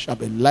me shall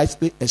be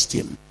lightly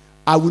esteemed.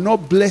 I will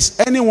not bless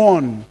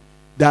anyone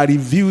that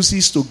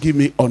refuses to give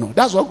me honor.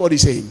 That's what God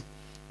is saying.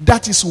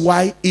 That is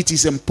why it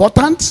is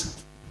important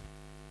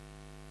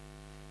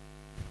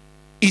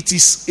It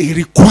is a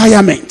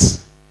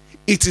requirement.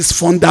 It is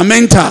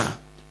fundamental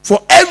for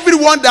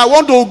everyone that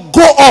want to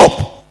go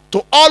up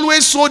to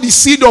always sow the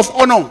seed of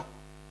honor.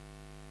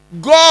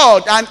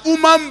 God and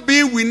human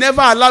being will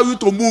never allow you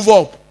to move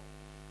up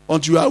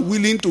until you are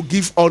willing to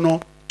give honor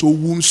to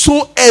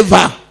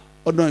whomsoever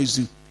honor is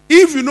due.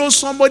 If you know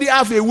somebody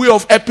have a way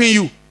of helping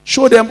you,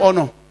 show them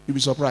honor. You'll be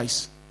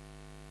surprised.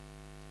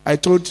 I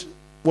told,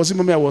 was it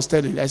mommy I was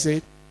telling? I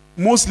said,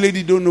 most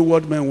ladies don't know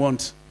what men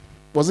want.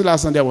 Was it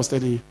last Sunday I was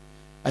telling you?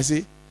 I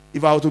said,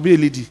 if I were to be a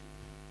lady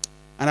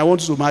and I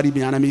want you to marry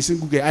me and I'm a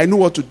single girl, I know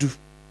what to do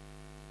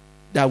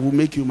that will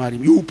make you marry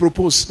me. You will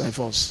propose by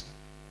force.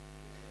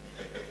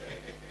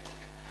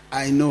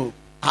 I know.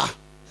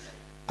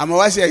 And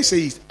why say I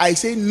say it? I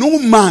say no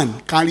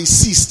man can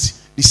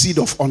resist the seed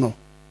of honor.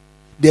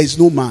 There is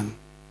no man.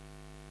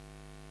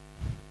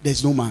 There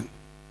is no man.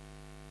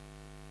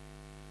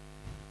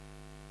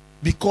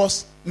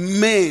 Because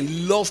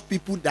men love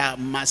people that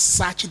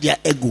massage their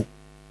ego.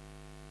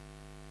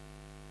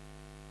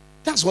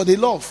 That's what they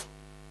love.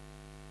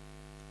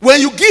 When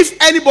you give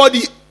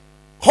anybody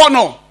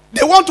honor,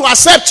 they want to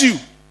accept you,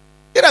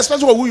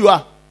 irrespective of who you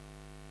are.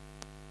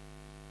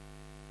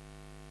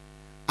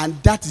 And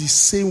that is the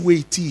same way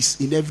it is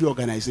in every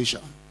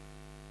organization,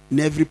 in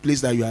every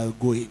place that you are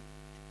going.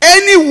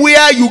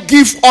 Anywhere you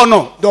give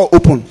honor, door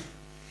open.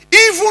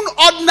 Even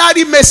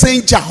ordinary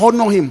messenger,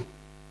 honor him.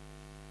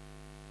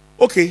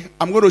 Okay,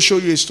 I'm going to show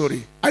you a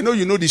story. I know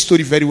you know the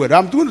story very well.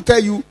 I'm going to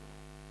tell you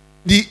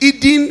the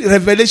hidden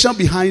revelation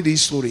behind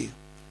this story.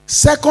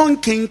 2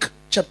 Kings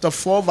chapter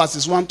 4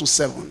 verses 1 to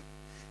 7.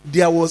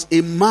 There was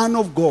a man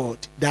of God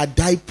that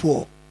died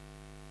poor.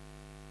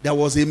 There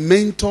was a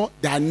mentor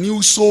that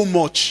knew so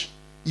much,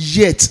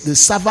 yet the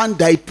servant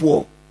died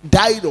poor,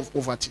 died of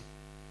poverty.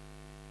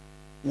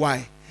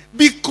 Why?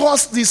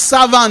 Because the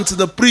servant,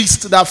 the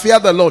priest that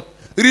feared the Lord,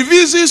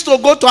 refuses to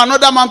go to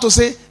another man to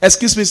say,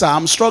 excuse me sir,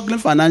 I'm struggling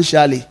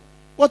financially.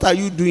 What are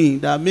you doing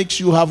that makes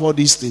you have all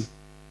these things?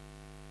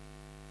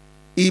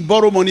 He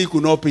borrowed money he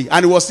could not pay,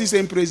 and he was still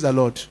saying praise the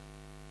Lord.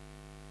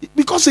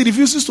 Because he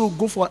refuses to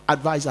go for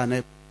advice and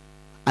help,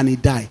 and he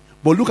died.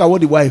 But look at what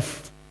the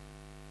wife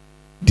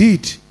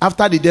did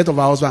after the death of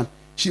her husband.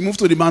 She moved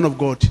to the man of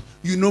God.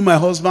 You know my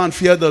husband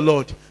feared the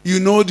Lord. You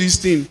know this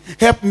thing.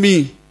 Help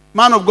me.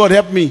 Man of God,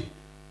 help me.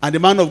 And the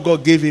man of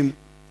God gave him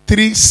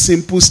 3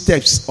 simple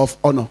steps of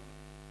honor.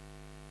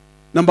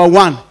 Number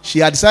 1, she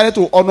had decided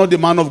to honor the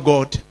man of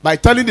God by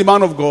telling the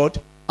man of God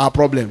our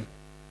problem.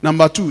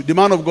 Number 2, the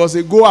man of God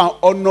said, go and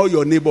honor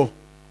your neighbor.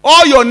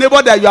 All your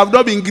neighbor that you have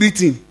not been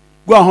greeting,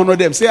 go and honor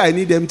them. Say, I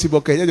need empty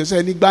bucket. Say,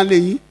 I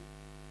need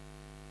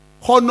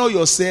honor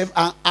yourself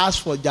and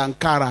ask for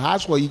jankara,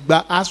 ask for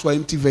igba, ask for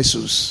empty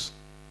vessels.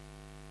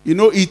 You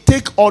know, it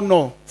take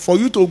honor for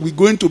you to be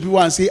going to people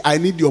and say, I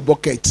need your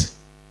bucket.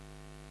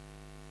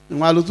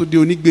 But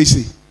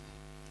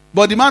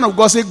the man of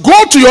God said,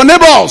 go to your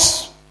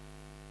neighbors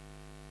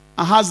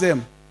and ask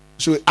them.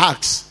 So he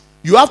asks.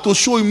 You have to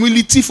show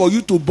humility for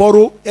you to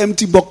borrow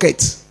empty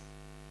buckets.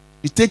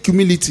 You take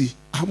humility.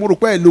 You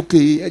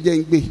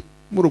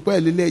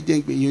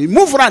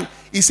move around.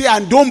 He said,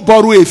 and don't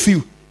borrow a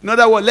few. In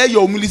other words, let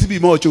your humility be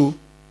much.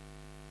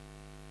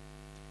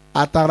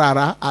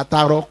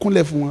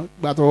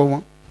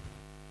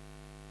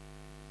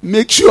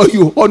 Make sure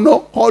you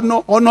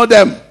honor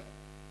them.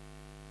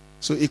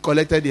 So he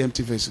collected the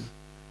empty vessel.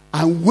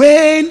 And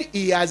when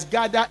he has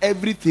gathered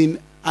everything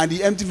and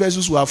the empty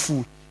vessels were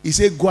full, he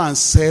said, go and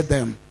sell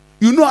them.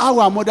 You know how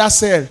our mother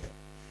sell?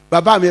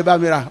 Baba mi eba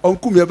mira,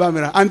 uncle mi eba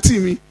mira, auntie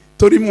mi,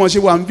 tori mi won se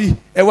wa nbi,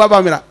 e wa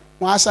ba mira.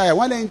 Wọ́n asaya,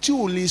 wọ́n lẹ́yìn tí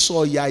ò lè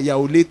sọ yàyà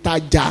ò lè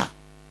tajà.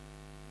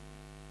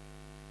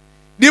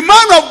 The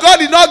man of God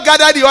did not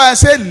gather the oil and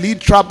say,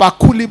 Litra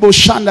bakulibo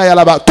shanda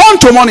yalaba. Turn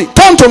to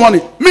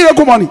money,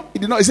 miracle money. He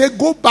did not. He said,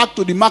 go back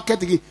to the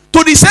market again,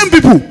 to the same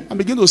people, and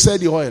begin to sell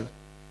the oil.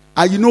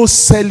 And you know,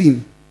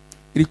 selling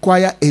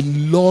require a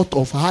lot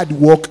of hard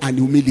work and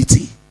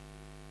humility.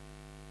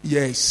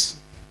 Yes,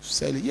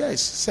 selling.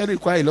 Yes, selling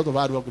require a lot of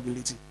hard work and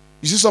humility.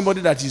 You see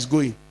somebody that is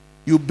going,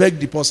 you beg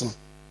the person.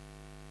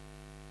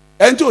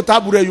 Enter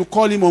tabure, you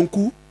call him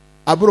uncle,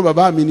 aburo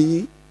baba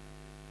mini.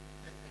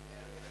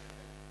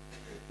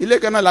 Ile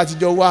kana lati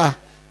jo wa,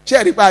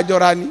 se ri pa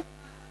jora ni.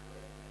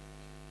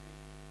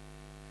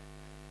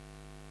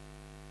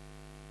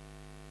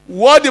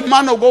 What the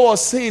man of God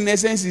was saying in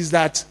essence is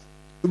that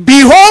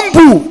be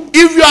humble.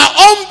 If you are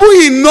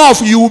humble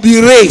enough, you will be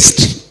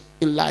raised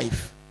in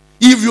life.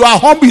 If you are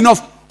humble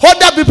enough,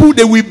 other people,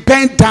 they will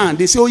bend down.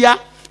 They say, oh yeah,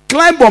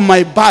 climb on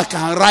my back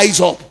and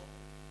rise up.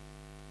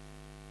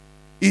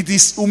 It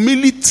is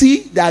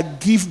humility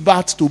that gives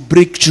birth to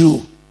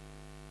breakthrough.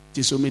 It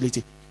is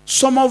humility.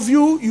 Some of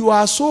you, you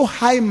are so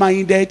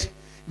high-minded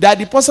that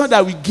the person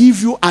that will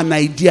give you an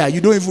idea,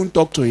 you don't even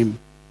talk to him.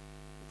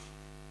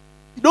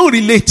 You don't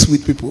relate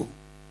with people.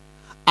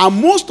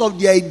 And most of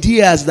the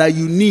ideas that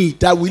you need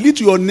that will lead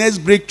to your next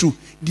breakthrough,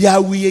 they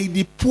are with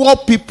the poor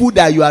people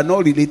that you are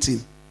not relating.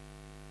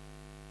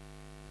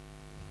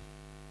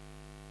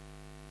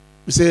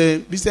 You say,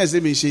 business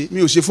me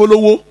ò ṣe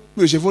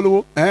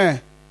follow.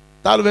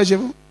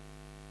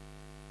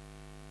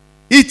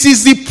 It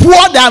is the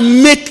poor that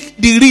make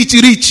the rich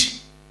rich.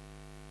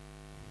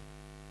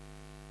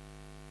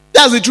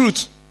 That's the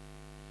truth.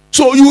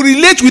 So you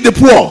relate with the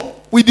poor,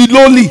 with the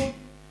lowly,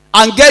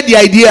 and get the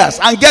ideas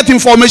and get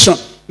information.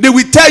 They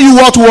will tell you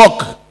what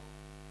work.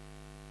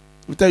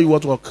 Will tell you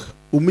what work.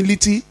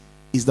 Humility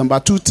is number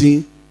 2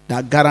 thing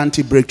that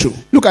guarantee breakthrough.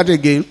 Look at it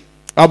again.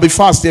 I'll be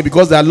fast here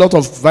because there are a lot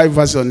of Bible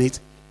verses on it.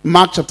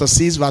 Mark chapter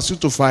 6, verse 2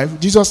 to 5.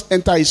 Jesus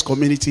entered his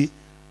community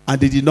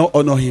and they did not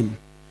honor him.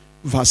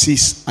 Verse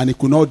 6. And he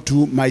could not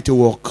do mighty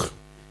work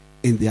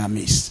in their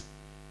midst.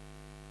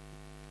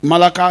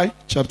 Malachi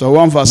chapter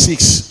 1, verse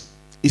 6.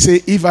 He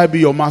said, if I be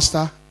your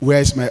master, where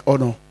is my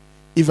honor?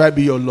 If I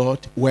be your Lord,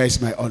 where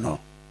is my honor?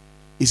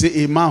 He said,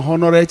 a man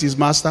honoreth his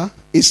master,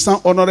 a son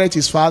honoreth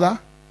his father,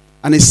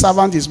 and a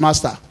servant his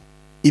master.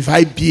 If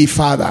I be a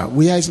father,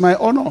 where is my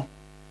honor?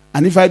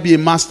 And if I be a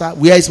master,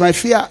 where is my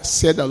fear?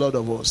 Said the Lord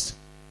of hosts.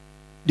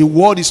 The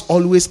world is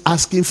always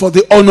asking for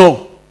the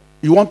honor.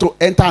 You want to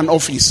enter an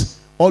office,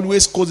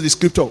 always quote the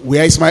scripture,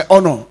 where is my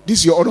honor? This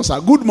is your honor,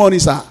 sir. Good morning,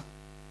 sir.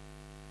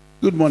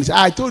 Good morning, sir.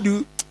 I told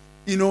you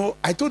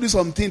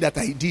something that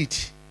I did.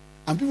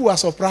 And people were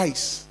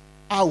surprised.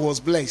 I was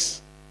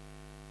blessed.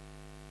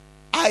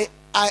 I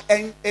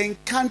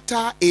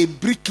encountered a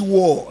brick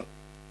wall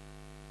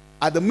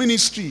at the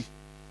ministry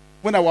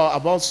when I was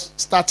about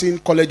starting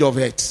College of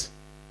Health.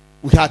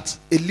 We had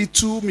a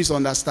little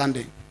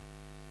misunderstanding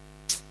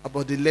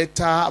about the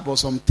letter, about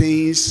some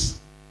things.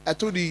 I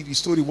told you the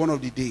story one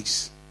of the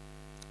days.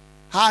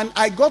 And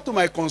I got to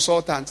my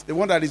consultant, the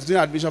one that is doing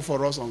admission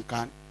for us on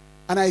CAN.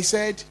 And I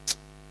said,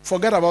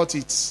 forget about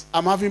it.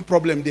 I'm having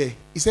problem there.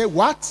 He said,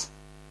 what?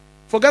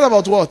 Forget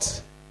about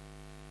what?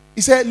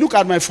 He said, look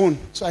at my phone.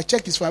 So I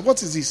checked his phone.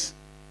 What is this?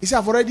 He said,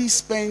 I've already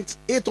spent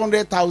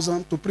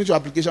 800,000 to print your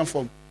application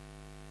form.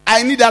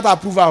 I need that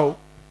approval.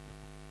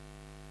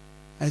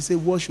 I said,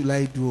 what should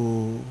I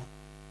do?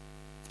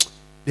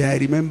 Then I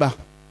remember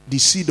the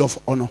seed of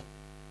honor.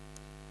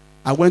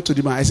 I went to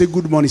the man. I said,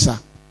 good morning, sir.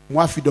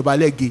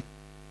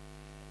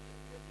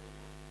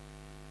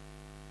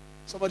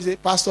 Somebody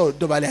said, Pastor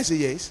Dobale. I said,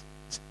 yes.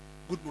 Said,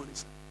 good morning,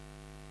 sir.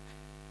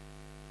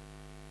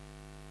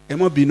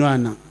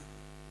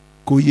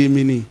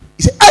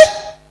 He said, hey!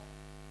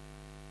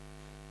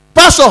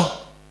 Pastor!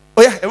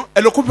 Oh yeah,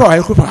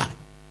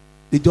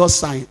 they just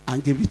signed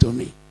and gave it to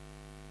me.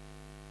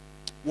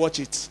 Watch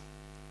it.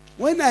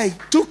 When I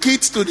took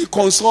it to the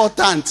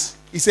consultant,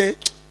 he said,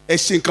 he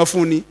said,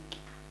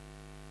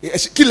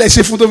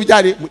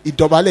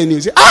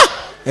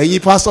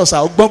 pastor,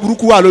 sir.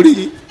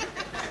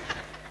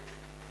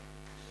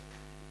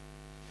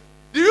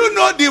 Do you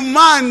know the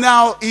man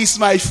now is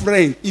my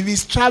friend? If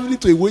he's traveling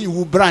to a way, he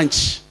will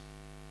branch.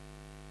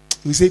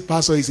 We say,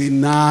 Pastor is a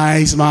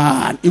nice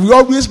man. He will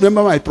always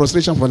remember my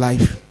prostration for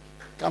life.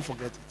 Can't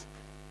forget it.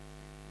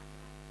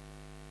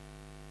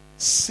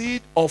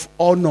 Seed of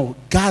honor,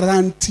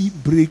 guarantee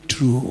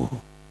breakthrough.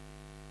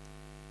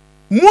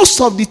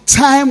 Most of the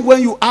time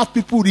when you have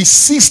people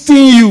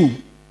resisting you,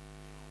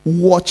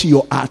 watch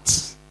your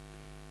heart.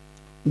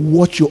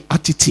 Watch your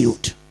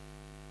attitude.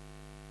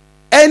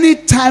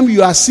 Anytime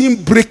you are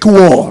seeing brick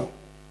wall,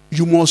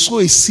 you must sow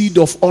a seed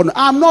of honor.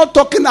 I'm not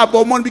talking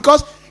about money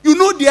because you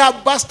know they are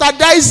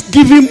bastardized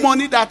giving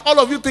money that all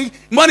of you think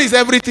money is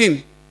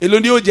everything.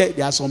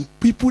 There are some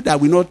people that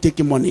will not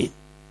take money.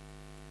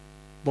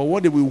 But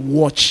what they will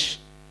watch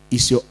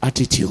is your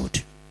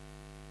attitude.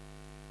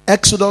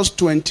 Exodus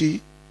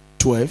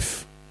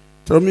 20:12,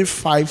 Deuteronomy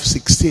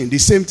 5:16, the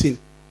same thing.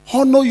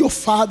 Honor your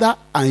father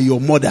and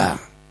your mother,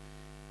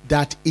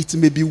 that it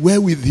may be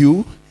well with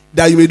you,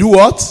 that you may do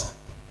what?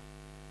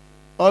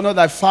 Honor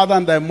thy father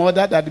and thy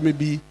mother,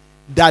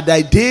 that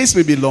thy days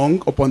may be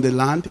long upon the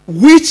land,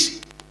 which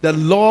the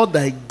Lord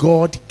thy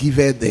God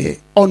giveth thee.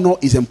 Honor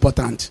is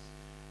important.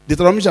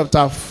 Deuteronomy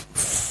chapter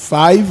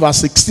 5, verse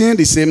 16,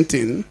 the same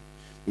thing.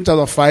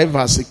 Chapter 5,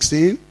 verse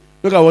 16.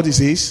 Look at what it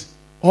says.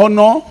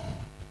 Honor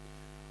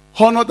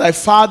thy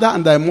father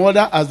and thy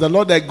mother as the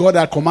Lord thy God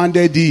hath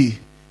commanded thee,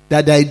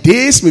 that thy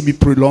days may be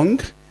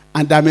prolonged,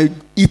 and that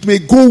it may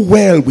go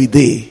well with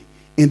thee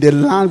in the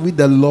land which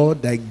the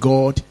Lord thy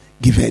God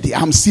giveth thee.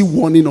 I'm still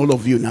warning all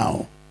of you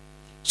now.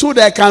 So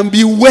that I can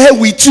be well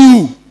with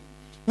you.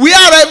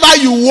 Wherever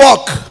you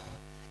walk,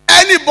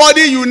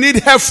 anybody you need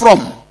help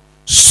from,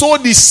 sow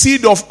the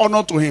seed of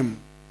honor to him.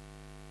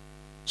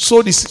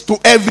 Sow this to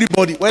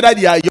everybody, whether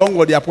they are young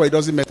or they are poor, it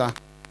doesn't matter.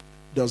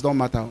 It does not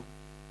matter.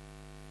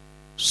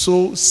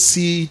 Sow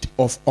seed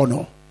of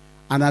honor.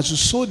 And as you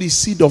sow the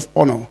seed of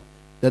honor,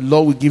 the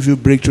Lord will give you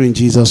breakthrough in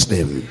Jesus'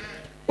 name.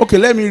 Okay,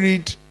 let me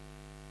read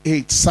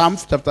 8. Psalm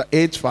chapter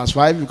 8, verse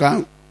 5. You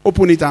can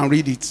open it and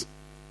read it.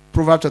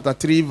 Proverbs chapter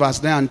 3,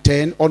 verse 9 and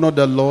 10. Honor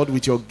the Lord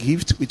with your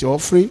gift, with your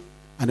offering,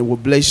 and it will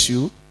bless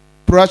you.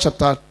 Proverbs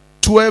chapter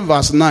 12,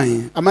 verse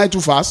 9. Am I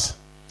too fast?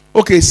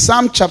 Okay,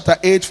 Psalm chapter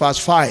 8, verse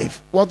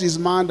 5. What is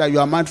man that you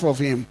are mindful of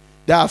him?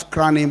 That have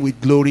crowned him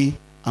with glory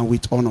and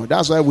with honor.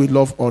 That's why we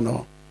love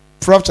honor.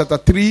 Proverbs chapter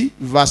 3,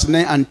 verse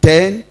 9 and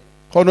 10.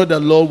 Honor the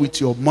Lord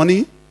with your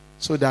money.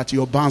 so that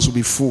your barns will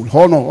be full.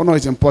 Honor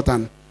is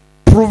important.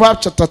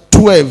 Proverbs chapter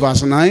 12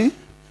 verse 9.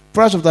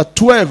 Proverbs chapter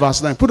 12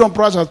 verse 9. Put on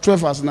Proverbs chapter 12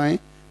 verse 9.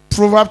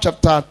 Proverbs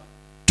chapter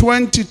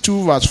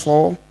 22 verse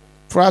 4.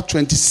 Proverbs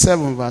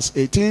 27 verse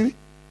 18.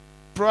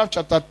 Proverbs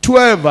chapter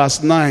 12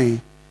 verse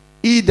 9.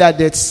 He that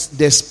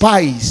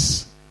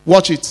despise,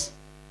 watch it.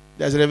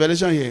 There's a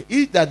revelation here.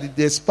 He that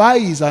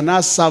despise an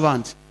ass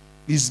servant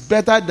is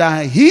better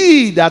than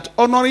he that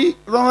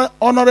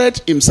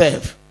honoreth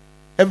himself.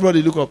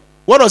 Everybody look up.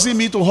 What does it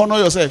mean to honor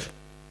yourself?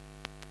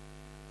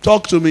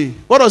 Talk to me.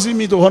 What does it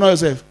mean to honor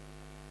yourself?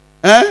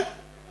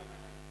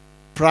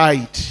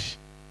 Pride.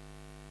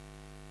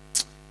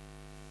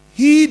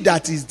 He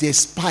that is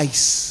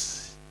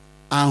despised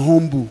and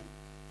humble,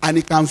 and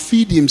he can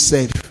feed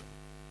himself,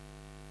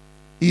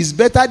 is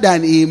better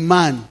than a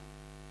man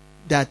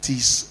that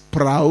is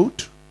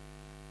proud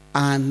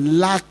and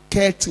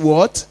lacketh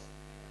what?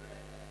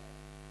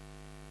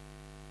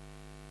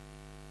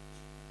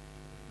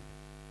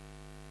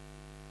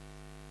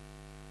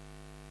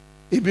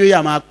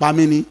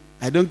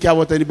 I don't care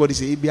what anybody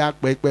says.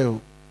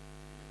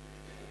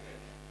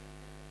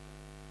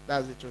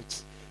 That's the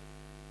truth.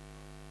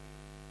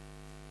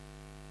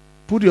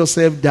 Put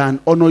yourself down,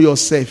 honor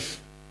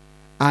yourself,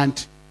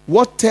 and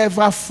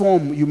whatever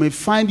form you may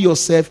find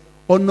yourself,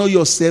 honor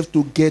yourself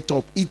to get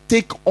up. It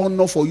takes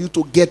honor for you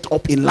to get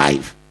up in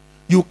life.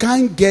 You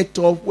can't get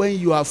up when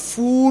you are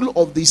full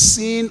of the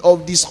sin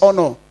of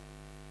dishonor.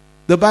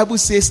 The Bible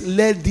says,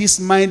 let this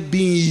mind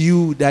be in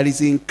you that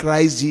is in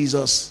Christ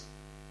Jesus.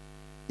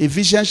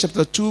 Ephesians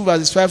chapter 2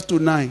 verses 5 to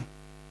 9.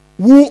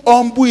 Who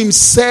humble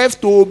himself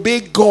to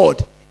obey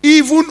God,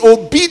 even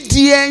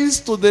obedience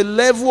to the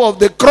level of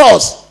the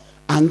cross,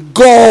 and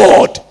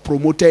God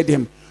promoted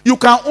him. You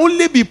can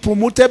only be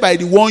promoted by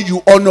the one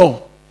you honor.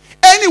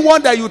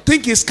 Anyone that you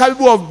think is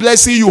capable of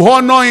blessing you,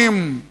 honor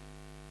him.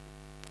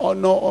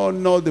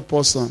 Honor the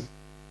person.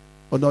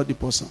 Honor the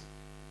person.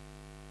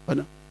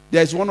 Honor.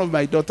 There's one of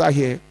my daughter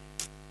here.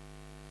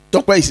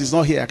 Tokwe is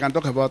not here. I can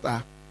talk about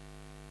her.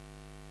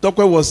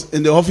 Tokwe was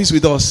in the office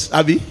with us,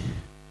 Abby.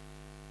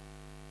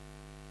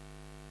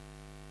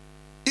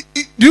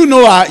 Do you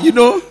know her? You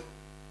know,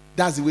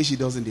 that's the way she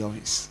does in the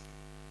office.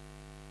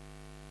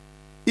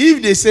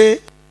 If they say,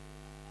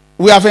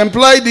 we have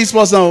employed this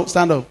person,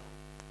 stand up.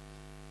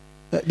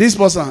 This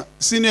person,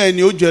 senior in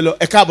your jello,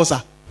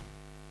 ekabosa.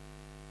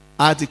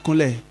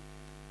 Atikule.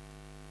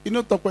 You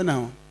know, Tokwe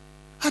now.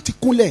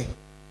 Atikule.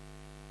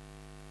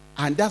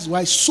 And that's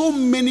why so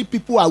many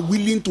people are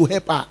willing to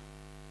help her.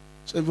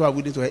 So people are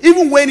willing to help.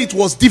 Even when it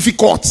was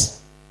difficult.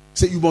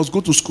 Say, you must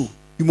go to school.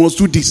 You must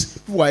do this.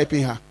 People are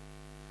helping her.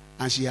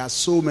 And she has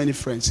so many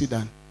friends. Sit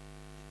down.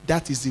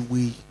 That is the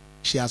way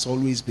she has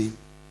always been.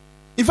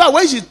 In fact,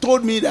 when she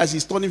told me that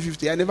she's turning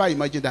 50, I never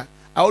imagined that.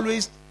 I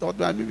always thought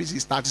that maybe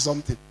she's 30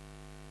 something.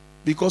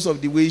 Because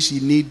of the way she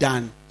kneel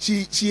down.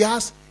 She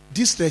has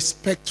this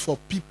respect for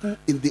people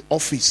in the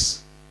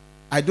office.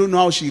 I don't know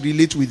how she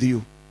relates with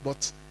you.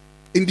 But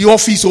in the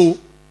office,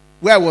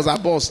 where I was her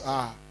boss,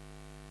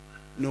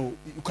 no,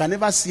 you can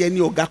never see any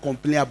oga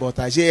complain about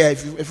her.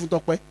 If you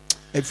talk let's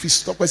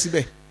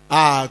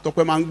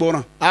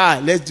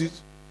do.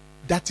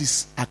 That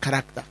is a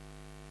character.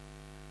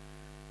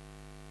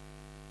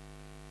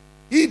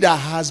 He that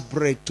has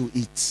bread to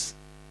eat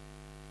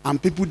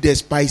and people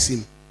despise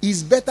him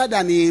is better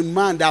than a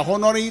man that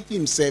honoring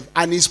himself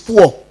and is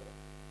poor.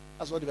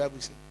 That's what the Bible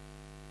says.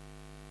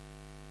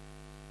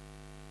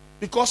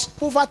 Because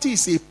poverty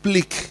is a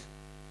plague.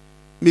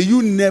 May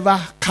you never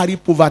carry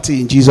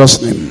poverty in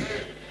Jesus' name.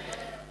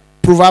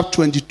 Proverbs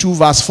 22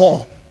 verse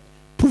 4.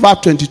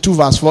 Proverbs 22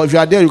 verse 4. If you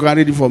are there, you can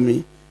read it for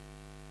me.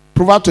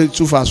 Proverbs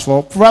 22 verse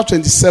 4. Proverbs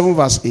 27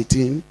 verse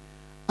 18.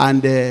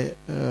 And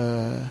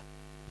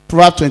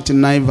Proverbs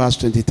 29 verse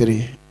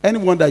 23.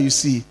 Anyone that you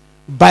see.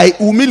 By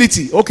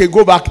humility. Okay,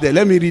 go back there.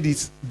 Let me read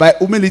it. By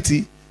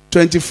humility.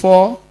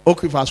 24.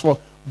 Okay, verse 4.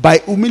 By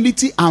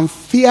humility and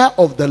fear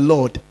of the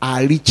Lord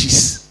are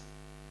riches,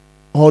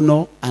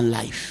 honor, and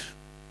life.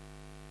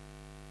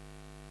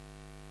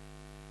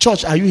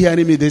 Church, are you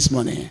hearing me this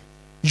morning?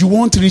 You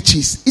want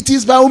riches. It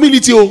is by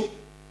humility.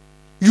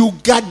 You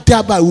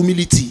gather by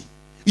humility.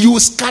 You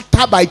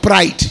scatter by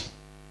pride.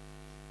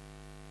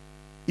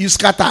 You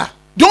scatter.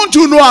 Don't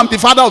you know I'm the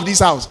father of this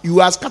house? You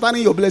are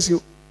scattering your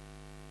blessing.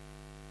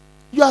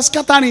 You are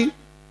scattering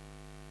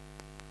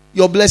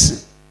your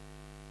blessing.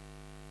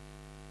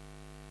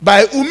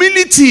 By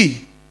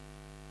humility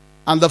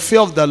and the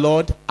fear of the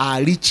Lord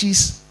are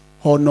riches,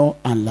 honor,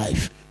 and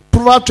life.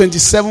 Proverbs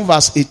 27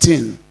 verse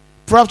 18.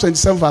 Proverbs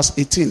 27 verse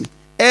 18.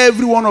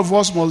 Every one of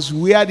us must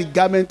wear the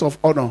garment of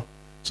honor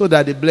so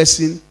that the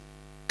blessing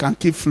can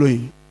keep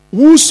flowing.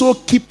 Whoso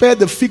keepeth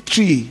the fig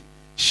tree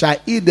shall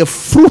eat the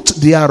fruit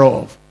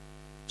thereof.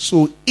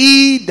 So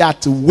he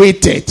that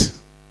waited,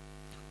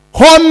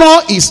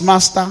 honor his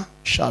master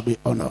shall be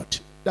honored.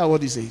 That's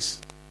what he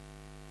says.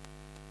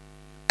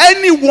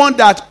 Anyone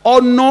that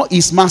honor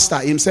his master,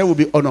 himself will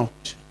be honored.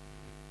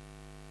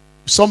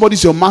 If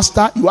somebody's your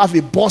master, you have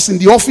a boss in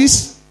the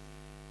office.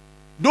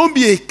 Don't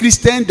be a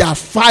Christian that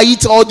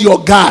fights all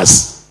your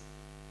guys.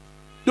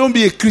 Don't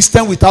be a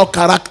Christian without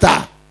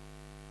character.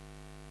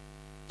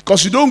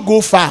 Because you don't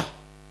go far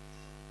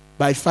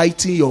by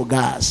fighting your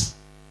guys.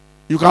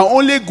 You can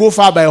only go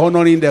far by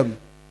honoring them.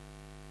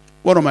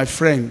 One of my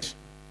friends,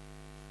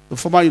 the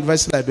former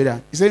university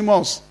librarian, he said,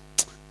 Amos,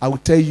 I will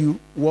tell you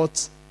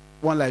what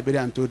one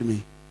librarian told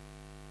me.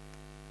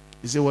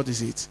 He said, what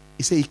is it?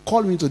 He said, he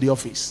called me to the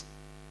office.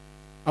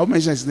 I won't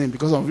mention his name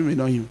because some of you may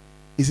know him.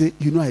 He said,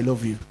 you know I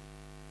love you.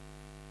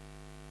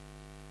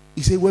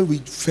 He said, when we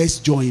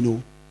first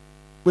joined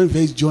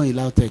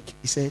Lautech,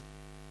 he said,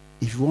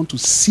 if you want to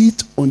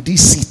sit on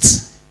this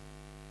seat,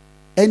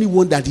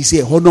 anyone that is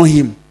here, honor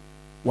him.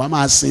 Why am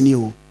I asking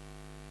you?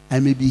 I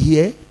may be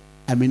here,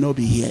 I may not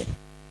be here.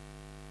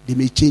 They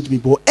may change me.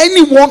 But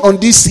anyone on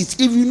this seat,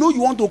 if you know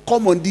you want to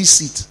come on this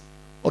seat,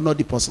 honor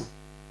the person.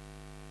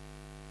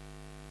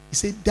 He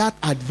said, that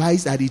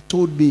advice that he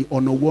told me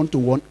on a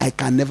one-to-one, I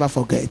can never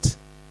forget.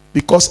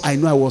 Because I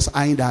know I was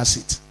eyeing that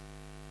seat.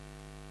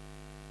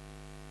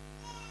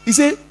 He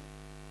said,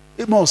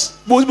 Amos,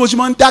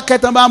 Boshman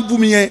Taketamban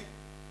Bumie,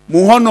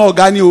 Mohono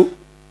Ganio.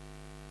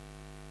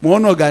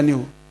 Mohono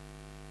Ganio.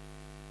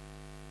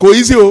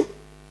 Coizio.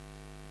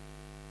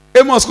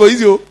 Amos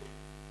Coizio.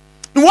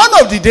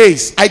 One of the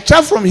days, I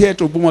traveled from here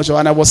to Bumasho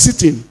and I was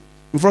sitting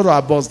in front of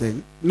our boss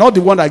then, not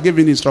the one that gave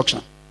me the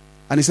instruction.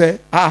 And he said,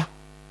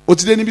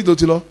 Otide ni bi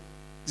dotilo.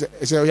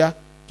 He said, oya,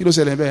 kilo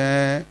ṣẹlẹ̀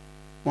ńbẹ̀,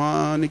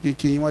 wọ́n ní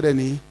kiki, wọ́n dẹ̀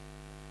ní,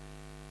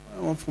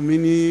 wọ́n fún mi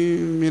ní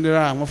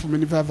mineral, wọ́n fún mi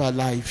ní 5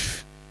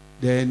 alive.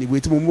 Then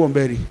ìwé tí mo mú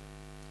ọ̀nbẹ̀rì.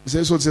 He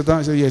said, so ti ṣe tán?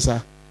 He said, yes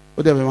sir.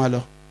 Ó dẹ̀ bẹ̀ máa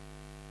lọ.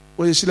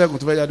 Ó ṣe sílẹ̀kùn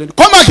tó fẹ́ jáde ní,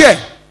 come back here.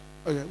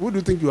 Okay, who do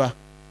you think you are?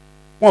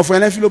 Wọ́n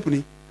fún ẹ envelope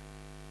ni.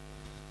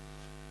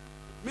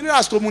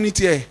 Minerals tó mú ní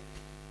tiẹ̀.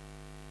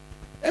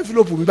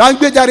 Envelope mi bá ń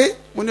gbé jáde.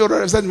 Mo ní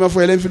ọ̀rọ̀ rẹ̀ sẹ́ni máa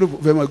fún ẹ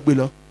envelope fẹ́ máa gbé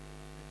lọ.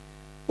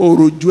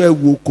 Orojo ẹ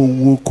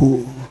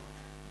woko.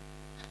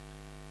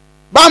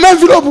 Ba me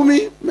envelope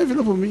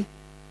mi.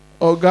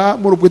 Ọ̀gá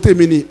mo rò pé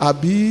tèmi ni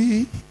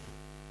àbí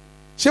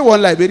ṣé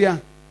wọ́n Liberian?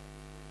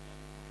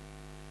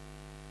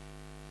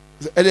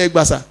 Ele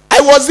Egbasa.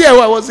 I was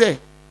there.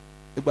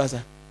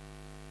 Egbasa.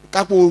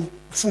 Kápò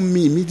fún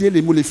mi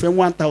immediately mo lè fẹ́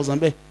 1,000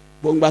 bẹ́ẹ̀.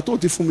 But ngba tó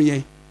ti fún mi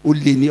yẹn o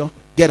lè ní ọ.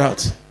 Get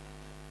out.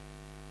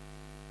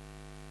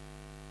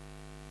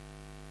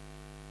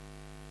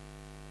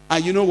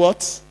 And you know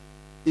what?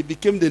 He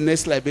became the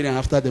next Liberian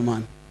after the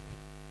man.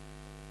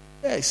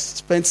 Yes,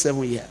 spent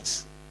 7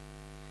 years.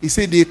 He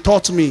said, they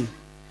taught me.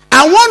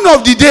 And one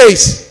of the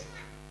days,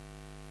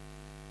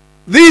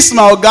 this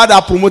my God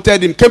that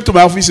promoted him came to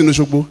my office in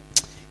Oshogbo.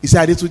 He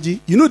said,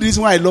 Adetunji, you know the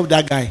reason why I love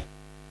that guy?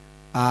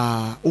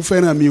 Ó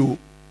fẹ́ràn mi o.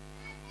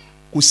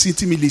 Kò sí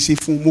tí mi lè ṣe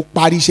fún, mo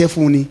parí iṣẹ́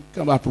fún ni.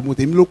 Kí bá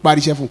promote mi ló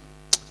parí iṣẹ́ fún.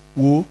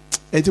 Wo,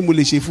 ẹ tí mo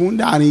lè ṣe fún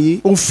láàrin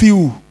yín, ó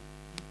feel.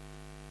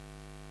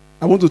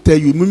 I want to tell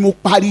you, mo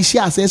parí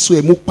iṣẹ́ àṣẹ́sọ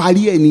ẹ̀, mo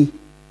parí ẹ̀ ni.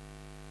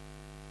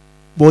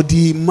 But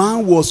the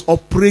man was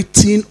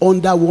operating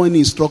under one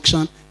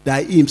instruction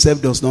that he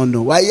himself does not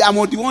know. Why? I'm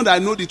the one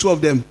that know the two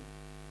of them.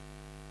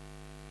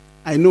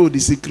 I know the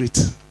secret.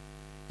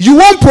 You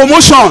want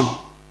promotion?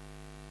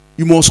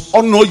 You must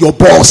honor your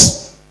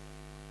boss.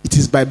 It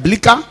is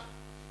biblical.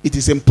 It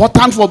is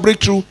important for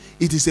breakthrough.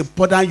 It is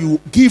important you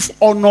give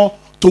honor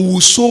to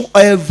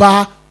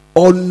whosoever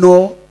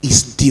honor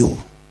is due.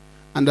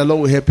 And the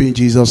Lord will help you in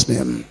Jesus'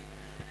 name.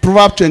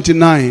 Proverbs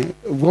 29.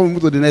 We'll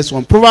move to the next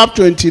one. Proverbs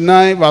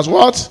 29 verse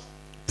what?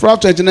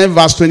 Proverbs 29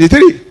 verse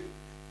 23.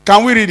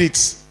 Can we read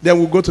it? Then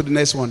we'll go to the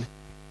next one.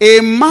 A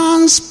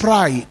man's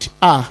pride.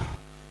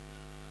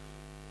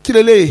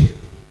 Kilele.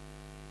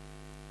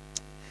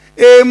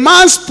 A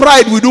man's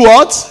pride will do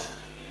what?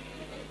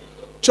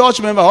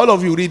 Church member, all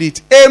of you read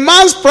it. A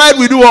man's pride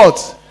will do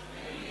what?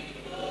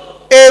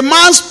 A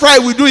man's pride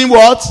will do him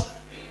what?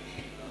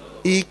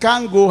 He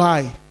can't go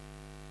high.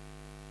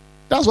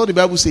 That's what the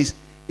Bible says.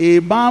 A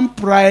man's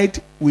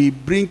pride will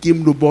bring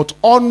him low, but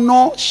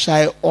honor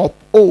shall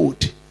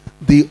uphold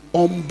the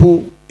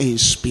humble in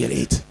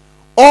spirit.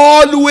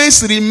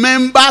 Always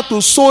remember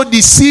to sow the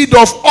seed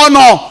of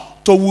honor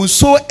to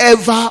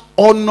whosoever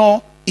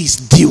honor is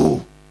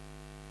due.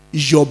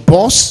 Your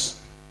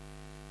boss,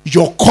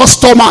 your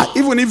customer,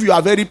 even if you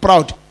are very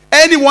proud,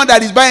 anyone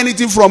that is buying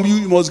anything from you,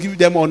 you must give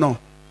them honor.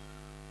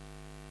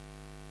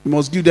 You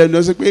must give them.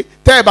 Don't say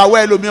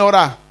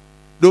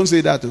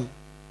that too.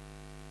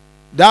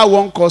 That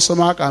one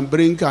customer can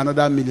bring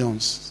another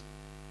millions.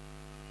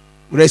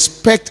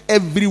 Respect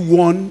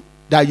everyone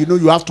that you know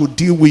you have to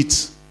deal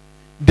with.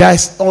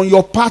 That's on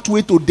your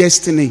pathway to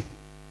destiny.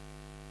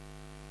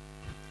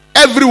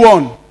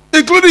 Everyone,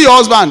 including your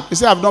husband. You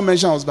say I've not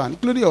mentioned husband,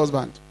 including your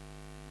husband.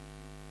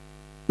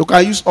 You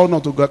can use honor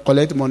to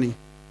collect money.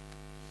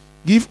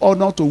 Give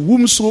honor to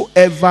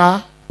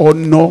whomsoever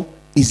honor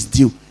is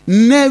due.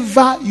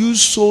 Never you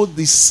sow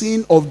the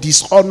sin of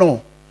dishonor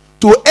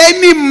to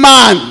any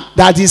man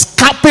that is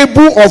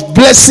capable of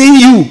blessing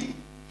you.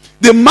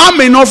 The man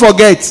may not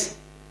forget.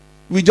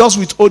 We just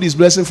withhold his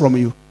blessing from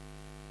you.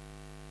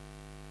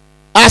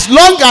 As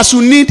long as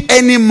you need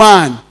any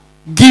man,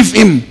 give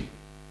him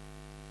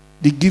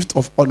the gift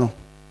of honor.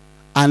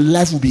 and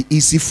life will be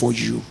easy for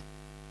you.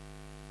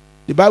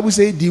 The Bible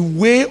says the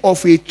way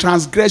of a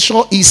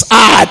transgressor is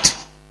hard.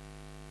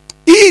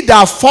 He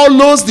that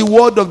follows the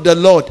word of the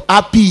Lord,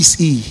 happy is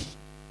he.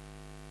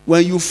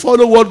 When you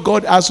follow what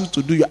God asks you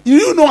to do,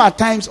 you know at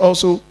times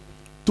also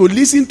to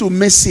listen to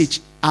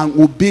message and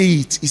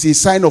obey it is a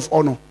sign of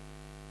honor.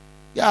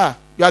 Yeah,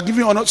 you are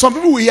giving honor. Some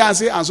people will hear and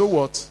say, and so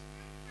what?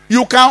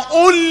 You can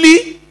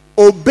only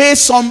obey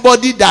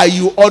somebody that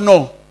you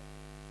honor.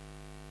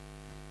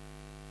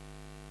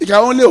 You can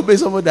only obey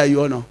somebody that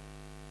you honor.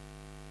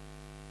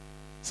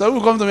 Some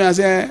people come to me and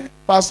say,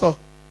 Pastor,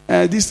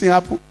 this thing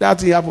happened, that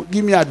thing happened.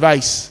 Give me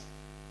advice.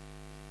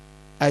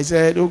 I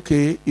said,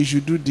 okay, you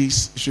should do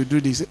this. You should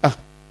do this.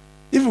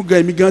 If you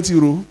get me,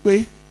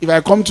 if I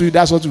come to you,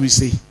 that's what we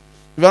say.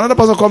 If another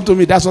person come to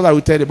me, that's what I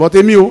will tell you. But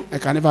Emil, I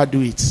can never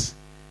do it.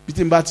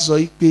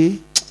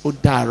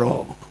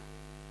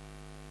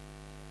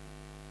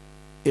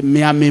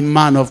 I'm a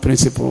man of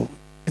principle.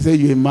 I say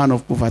you're a man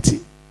of poverty.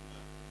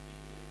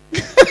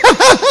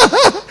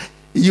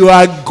 You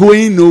are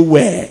going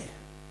nowhere.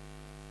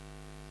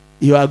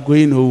 You are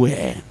going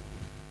nowhere.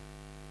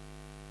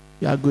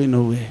 You are going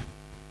nowhere.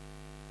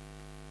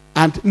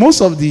 And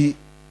most of the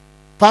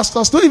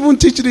pastors don't even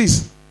teach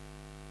this.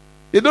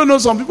 They don't know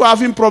some people are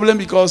having problem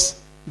because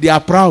they are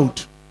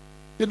proud.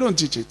 They don't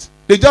teach it.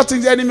 They just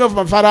think the enemy of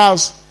my father's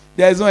house.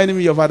 There is no enemy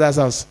in your father's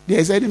house. There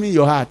is enemy in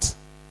your heart.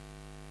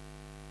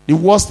 The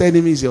worst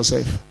enemy is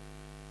yourself.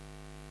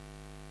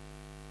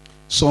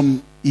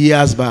 Some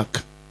years back,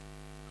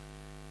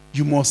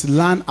 you must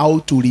learn how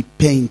to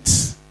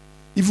repent.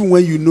 Even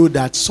when you know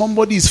that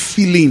somebody is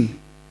feeling,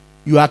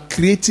 you are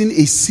creating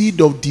a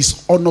seed of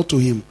dishonor to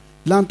him.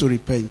 Learn to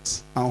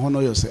repent and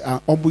honor yourself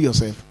and humble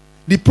yourself.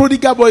 The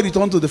prodigal boy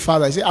returned to the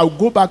father. He said, I will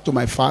go back to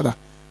my father.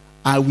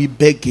 I will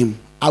beg him.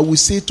 I will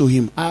say to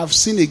him, I have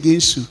sinned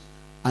against you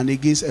and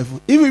against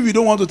everyone. Even if you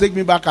don't want to take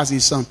me back as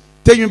his son,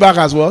 take me back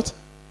as what?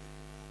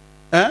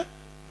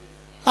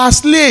 As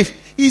slave.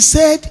 He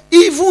said,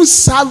 even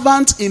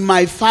servants in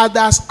my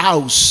father's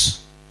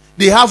house,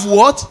 they have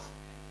what?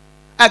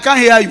 I can't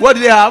hear you. What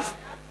do they have?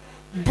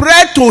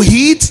 Bread to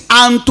eat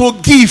and to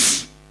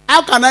give.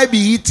 How can I be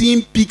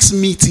eating pig's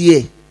meat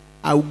here?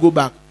 I will go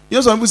back. You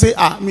know, some people say,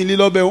 me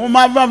little baby,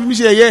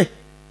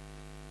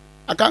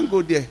 I can't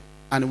go there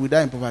and will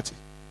die in poverty.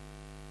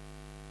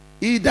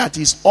 He that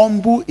is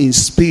humble in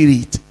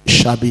spirit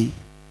shall be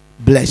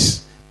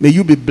blessed. May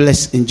you be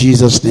blessed in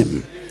Jesus'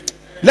 name.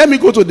 Let me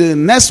go to the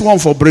next one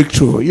for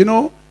breakthrough. You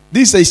know,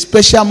 this is a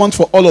special month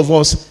for all of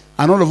us,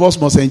 and all of us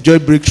must enjoy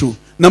breakthrough.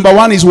 Number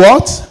one is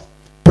what?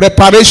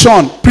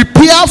 Preparation.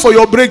 Prepare for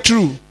your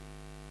breakthrough.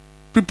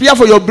 Prepare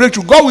for your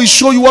breakthrough. God will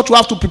show you what you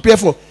have to prepare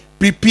for.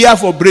 Prepare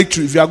for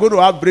breakthrough. If you are going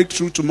to have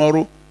breakthrough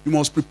tomorrow, you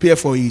must prepare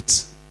for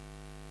it.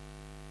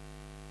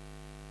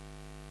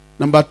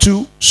 Number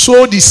two,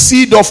 sow the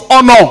seed of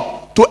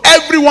honor to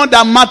everyone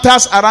that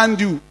matters around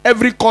you.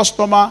 Every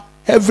customer,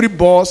 every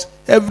boss,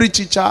 every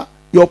teacher,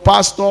 your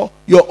pastor,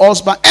 your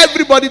husband,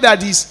 everybody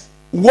that is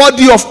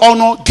worthy of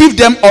honor, give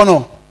them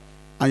honor.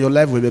 And your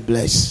life will be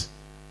blessed.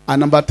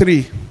 And number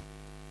three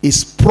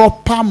is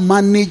proper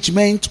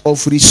management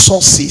of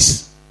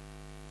resources.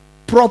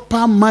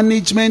 Proper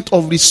management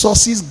of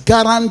resources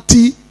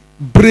guarantee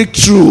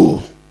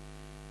breakthrough.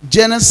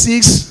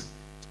 Genesis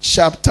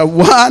chapter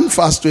 1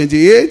 verse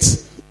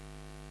 28.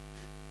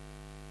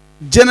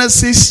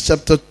 Genesis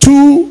chapter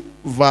 2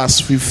 verse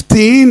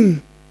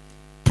 15.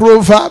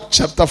 Proverbs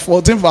chapter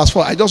 14 verse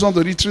 4. I just want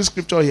to read 3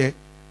 scripture here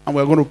and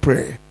we're going to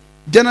pray.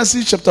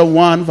 Genesis chapter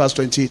 1 verse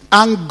 28.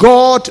 And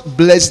God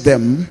blessed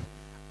them,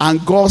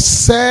 and God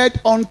said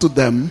unto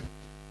them,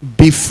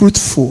 be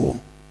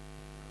fruitful,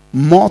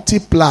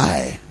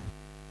 multiply,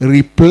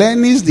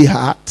 replenish the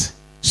heart,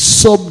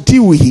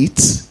 subdue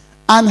it,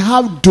 and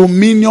have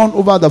dominion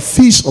over the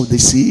fish of the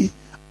sea,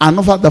 and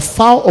over the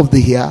fowl of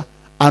the air,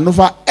 and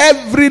over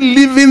every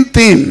living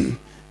thing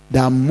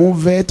that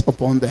moveth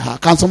upon the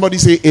earth. Can somebody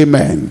say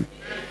amen?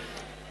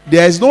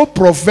 There is no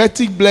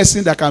prophetic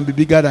blessing that can be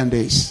bigger than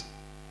this.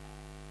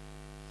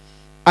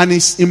 And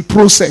it's in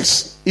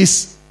process.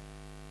 It's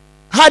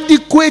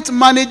adequate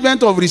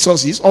management of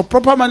resources or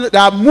proper management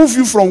that move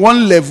you from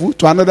one level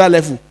to another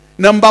level.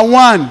 Number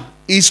one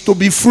is to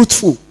be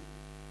fruitful.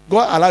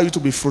 God allow you to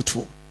be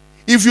fruitful.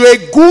 If you're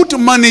a good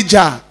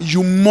manager,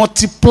 you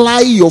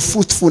multiply your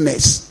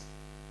fruitfulness.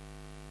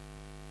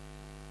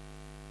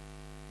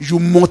 You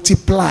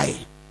multiply.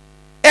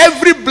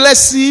 Every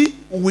blessing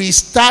will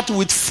start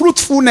with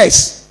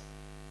fruitfulness.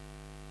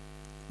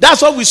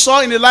 That's what we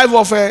saw in the life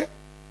of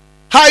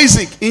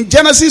Isaac in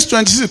Genesis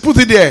 26. Put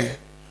it there.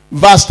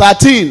 Verse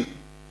 13.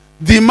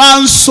 The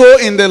man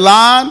sowed in the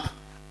land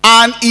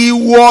and he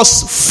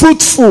was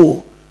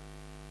fruitful.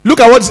 Look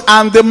at what,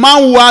 and the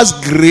man was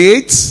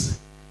great.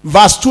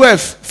 Verse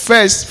 12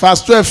 first.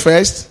 Verse 12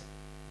 first.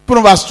 Put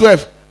on verse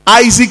 12.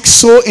 Isaac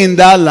sowed in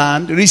that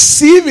land,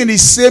 received in the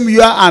same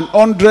year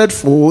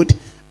 100-fold,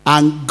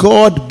 and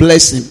God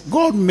blessed him.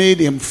 God made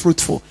him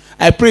fruitful.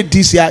 I pray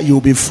this year you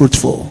will be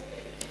fruitful.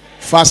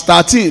 Verse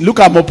 13. Look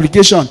at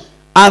multiplication.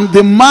 And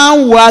the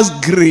man was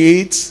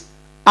great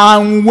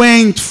and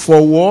went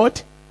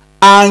forward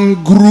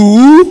and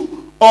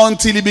grew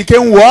until he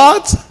became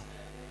what?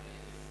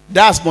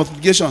 That's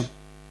multiplication.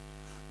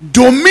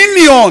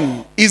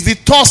 Dominion is the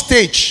third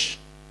stage.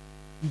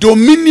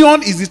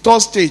 Dominion is the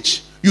third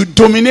stage. You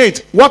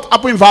dominate. What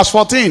happened in verse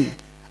 14?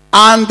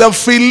 And the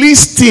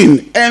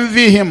Philistine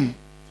envy him.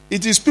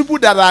 It is people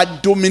that are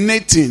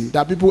dominating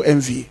that people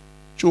envy.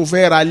 It's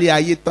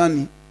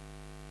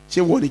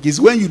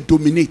when you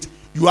dominate.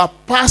 You are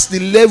past the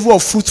level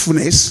of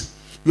fruitfulness.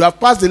 You are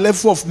past the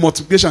level of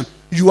multiplication.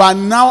 You are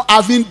now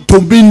having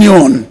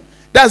dominion.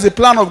 That's the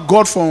plan of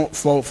God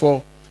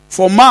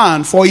for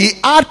man. For he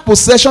had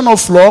possession of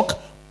flock,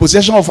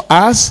 possession of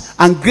ass,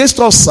 and grace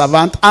of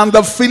servant, and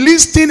the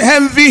Philistine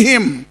envy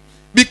him.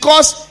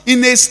 Because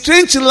in a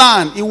strange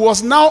land, it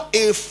was now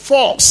a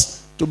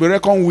force to be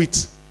reckoned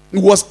with. It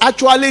was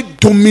actually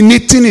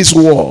dominating his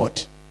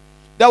word.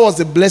 That was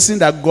the blessing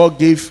that God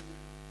gave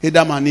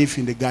Adam and Eve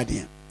in the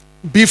garden.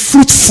 Be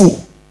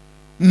fruitful,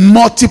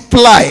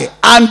 multiply,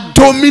 and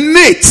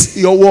dominate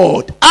your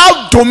world.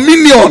 Have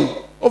dominion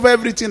over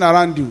everything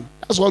around you.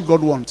 That's what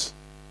God wants.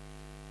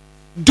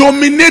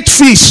 Dominate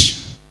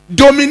fish,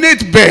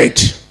 dominate bird,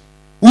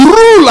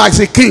 rule like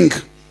a king.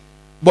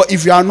 But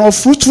if you are not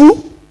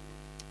fruitful,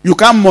 you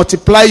can't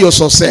multiply your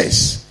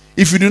success.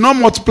 If you do not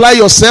multiply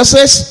your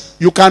success,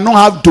 you cannot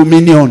have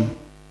dominion.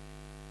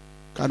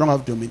 Cannot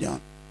have dominion.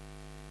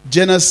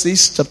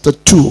 Genesis chapter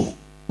 2,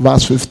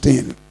 verse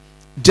 15.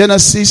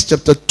 Genesis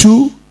chapter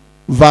 2,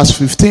 verse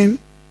 15.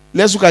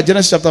 Let's look at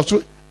Genesis chapter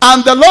 2.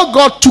 And the Lord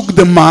God took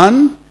the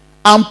man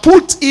and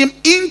put him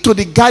into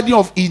the garden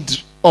of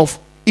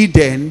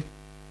Eden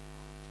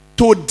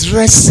to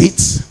dress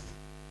it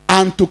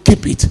and to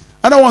keep it.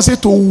 And I want to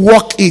say to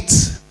walk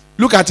it.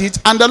 Look at it.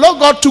 And the Lord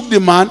God took the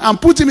man and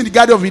put him in the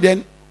garden of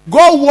Eden.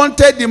 God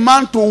wanted the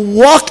man to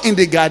walk in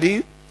the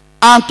garden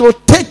and to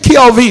take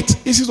care of it.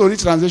 This is only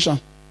translation.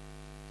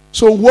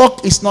 So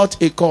work is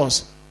not a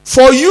cause.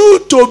 For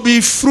you to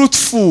be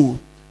fruitful,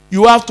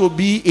 you have to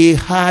be a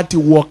hard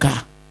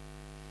worker.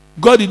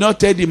 God did not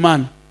tell the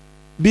man,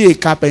 be a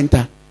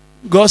carpenter.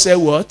 God said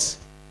what?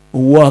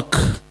 Work.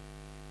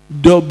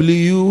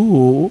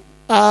 W-O-R-K.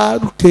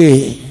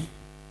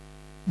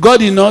 God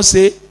did not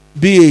say,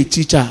 be a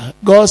teacher.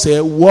 God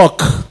said, work.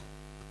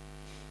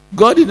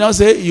 God did not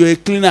say, you're a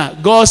cleaner.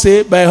 God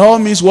said, by all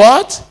means,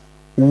 what?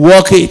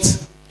 Work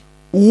it.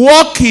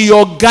 Work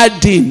your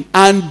garden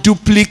and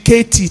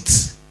duplicate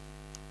it.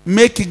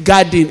 Make a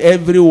garden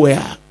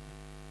everywhere.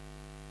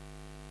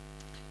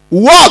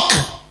 Work.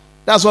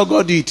 That's what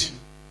God did.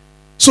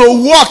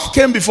 So work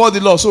came before the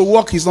Lord. So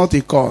work is not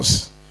a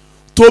cause.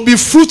 To be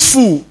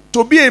fruitful,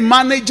 to be a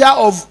manager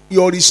of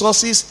your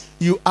resources,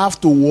 you have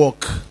to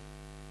work.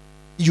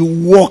 You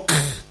work.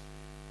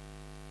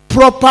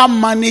 Proper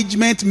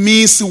management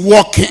means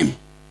working,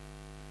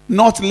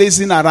 not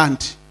lazing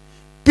around.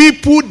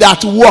 People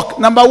that work.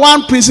 Number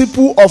one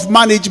principle of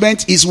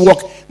management is work.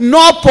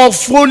 Not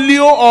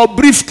portfolio or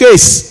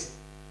briefcase.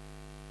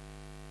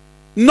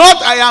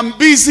 Not I am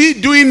busy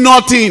doing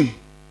nothing.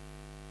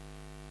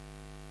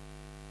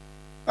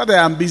 Not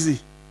I am busy.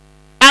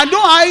 And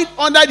don't hide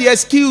under the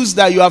excuse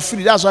that you are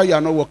free. That's why you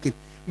are not working.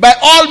 By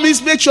all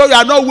means, make sure you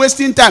are not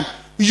wasting time.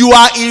 You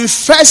are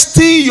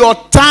investing your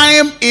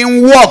time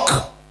in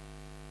work.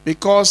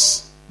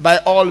 Because by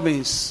all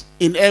means,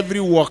 in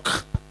every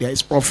work, there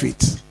is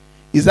profit.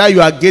 Is that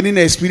you are gaining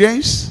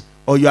experience,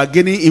 or you are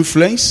gaining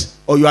influence,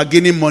 or you are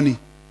gaining money?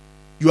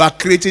 You are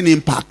creating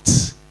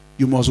impact.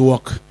 You must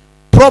work.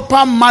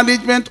 Proper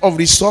management of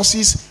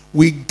resources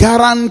will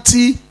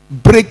guarantee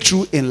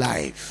breakthrough in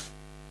life.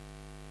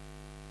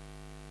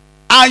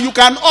 And you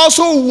can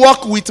also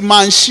work with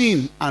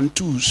machine and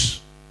tools.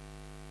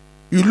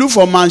 You look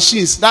for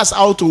machines. That's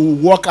how to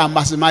work and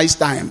maximize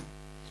time.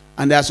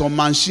 And there are some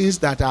machines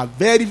that are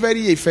very,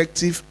 very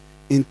effective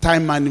in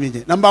time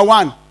management. Number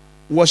one,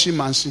 washing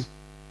machine.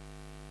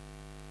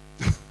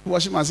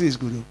 Washing machine is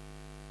good.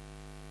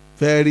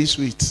 Very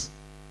sweet.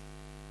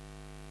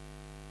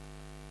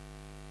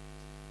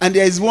 And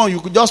there is one, you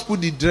could just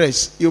put the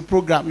dress, your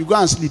program, you go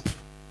and sleep.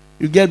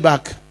 You get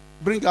back,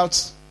 bring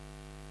out,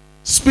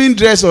 spin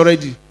dress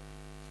already.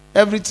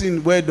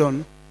 Everything well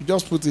done, you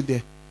just put it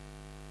there.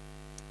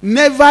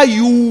 Never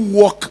you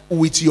work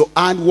with your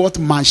hand what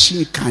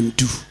machine can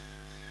do.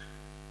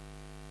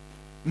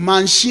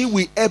 Machine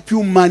will help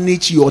you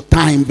manage your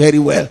time very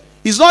well.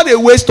 It's not a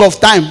waste of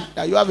time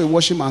that you have a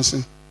washing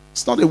machine.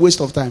 It's not a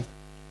waste of time.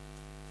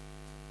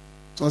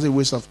 It's not a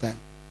waste of time.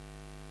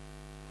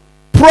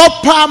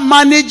 Proper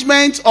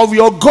management of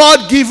your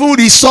God-given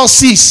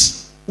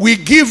resources will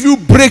give you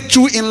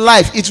breakthrough in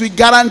life. It will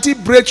guarantee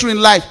breakthrough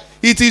in life.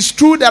 It is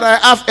true that I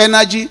have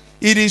energy.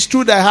 It is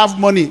true that I have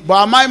money.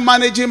 But am I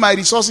managing my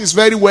resources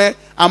very well?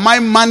 Am I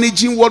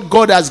managing what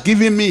God has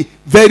given me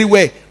very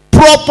well?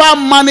 Proper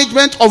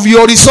management of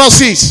your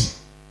resources,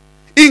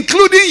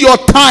 including your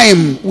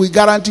time, will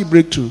guarantee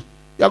breakthrough.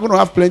 You are going to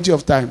have plenty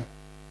of time.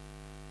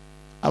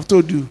 I've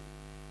told you,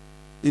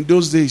 in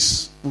those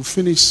days, we'll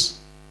finish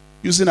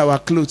using our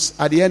clothes.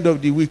 At the end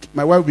of the week,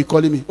 my wife will be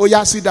calling me, oh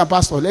yeah, sit down,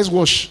 pastor, let's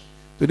wash.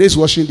 Today's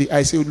washing the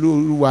I say,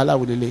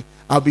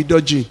 I'll be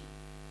dodging.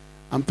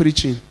 I'm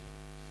preaching.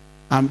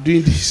 I'm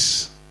doing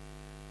this.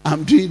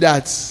 I'm doing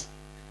that.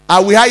 I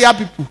will hire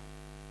people.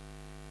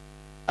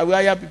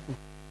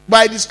 But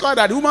I discovered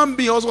that human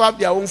beings also have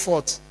their own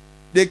faults.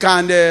 They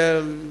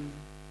can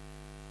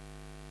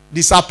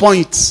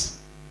disappoint.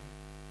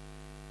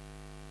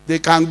 They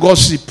can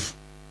gossip.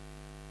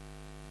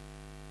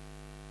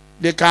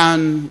 They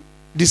can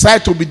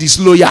decide to be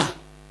disloyal.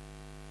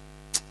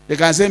 They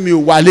can say, "Me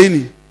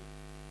waleni."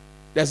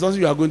 There's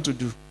nothing you are going to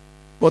do.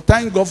 But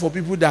thank God for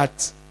people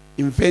that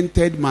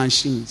invented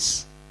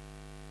machines.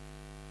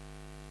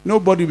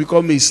 Nobody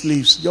become a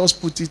slave.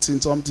 Just put it in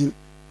something.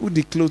 Put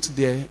the clothes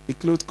there. The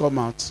clothes come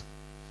out.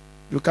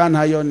 You can't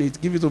iron it.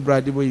 Give it to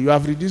Brady Boy. You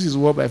have reduced his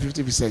work by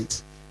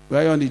 50%. We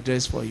iron the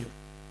dress for you.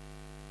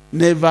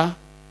 Never.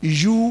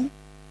 You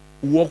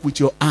work with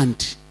your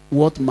hand.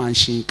 What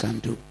machine can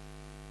do.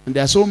 And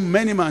there are so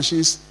many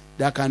machines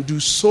that can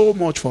do so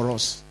much for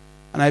us.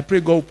 And I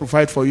pray God will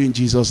provide for you in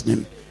Jesus'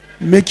 name.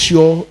 Make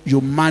sure you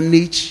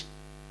manage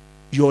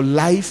your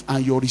life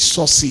and your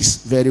resources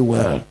very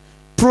well.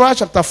 Proverbs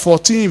chapter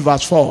 14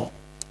 verse 4.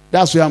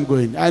 That's where I'm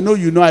going. I know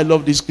you know I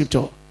love this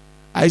scripture.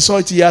 I saw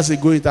it years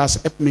ago. It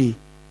has helped me.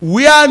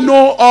 Where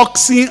no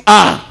oxen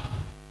are,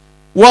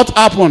 what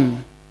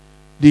happened?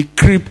 The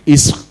crib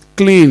is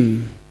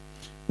clean.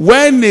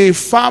 When a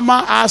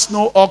farmer has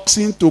no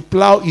oxen to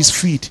plow his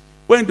field,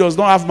 when he does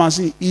not have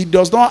machine, he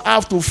does not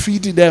have to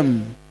feed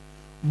them.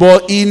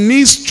 But he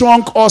needs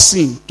strong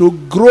oxen to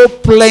grow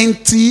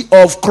plenty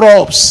of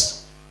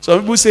crops. Some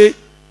people say,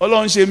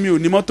 Ọlọ́run ṣe mi ò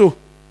ní mọ́tò.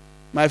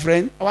 My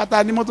friend, àwa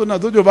tá ní mọ́tò náà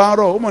tó jò bá ń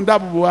rọ̀, ó mọ̀ ń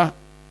dáàbò bò wá.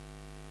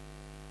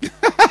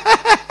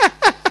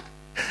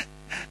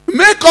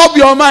 Make up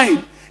your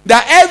mind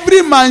that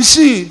every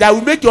machine that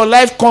will make your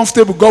life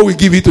comfortable, God will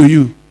give it to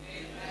you. Amen.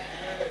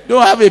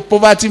 Don't have a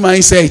poverty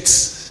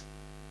mindset.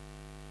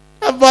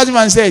 Have a poverty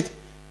mindset.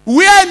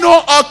 Where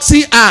no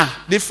oxen are,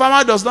 the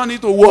farmer does not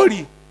need to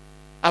worry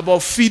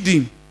about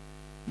feeding,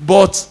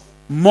 but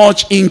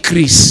much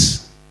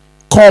increase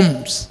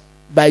comes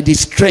by the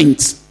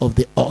strength of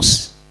the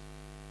horse.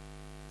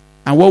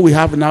 And what we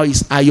have now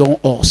is iron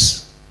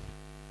horse.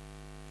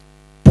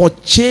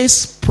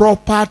 Purchase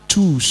proper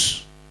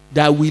tools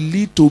that will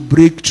lead to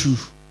breakthrough.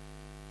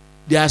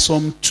 There are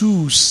some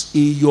tools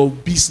in your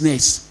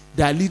business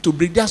that lead to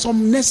breakthrough. There are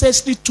some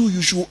necessary tools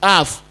you should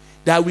have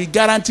that will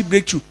guarantee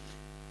breakthrough.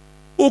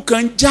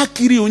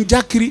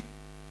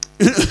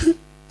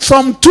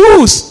 Some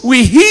tools will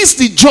ease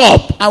the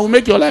job and will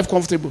make your life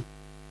comfortable.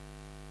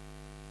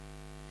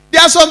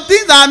 There are some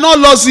things that are not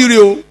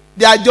luxury.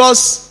 They are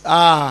just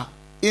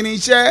in a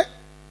chair.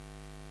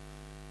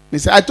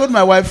 I told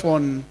my wife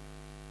on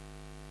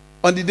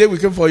the day we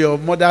came for your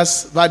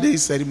mother's birthday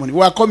ceremony. We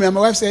were coming and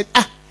my wife said,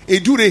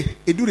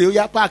 Edure,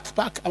 oya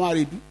pack, I'm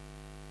ready.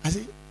 I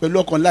said,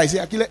 look on light.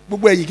 I said,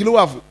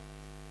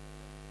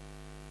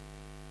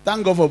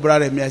 thank God for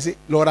brother me. I said,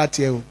 Lord, I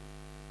tell you.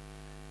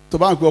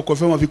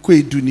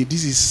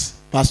 This is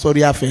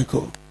pastoral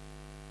feko.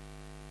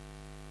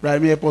 Brother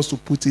me help us to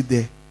put it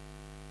there.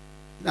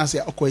 I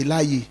say,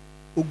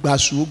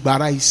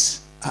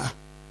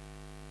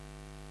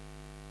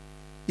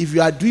 if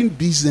you are doing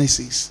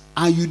businesses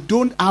and you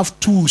don't have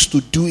tools to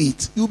do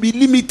it, you'll be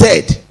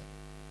limited.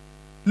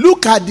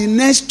 Look at the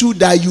next tool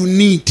that you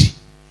need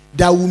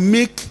that will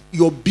make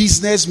your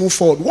business move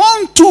forward.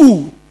 One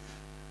tool.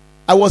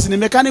 I was in a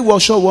mechanic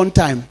workshop one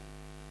time.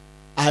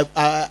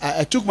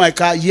 I took my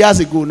car years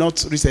ago,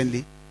 not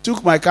recently.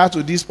 Took my car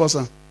to this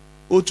person.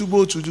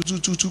 Otubo to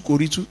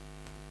Koritu.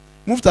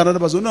 Moved to another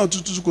person. No, to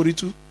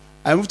Koritu.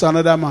 I moved to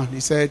another man.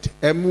 He said,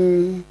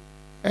 Emu,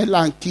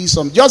 Elanki,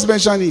 some. Just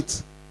mention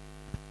it.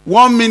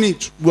 1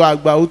 minute, we are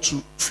about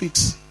to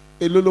fix.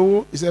 He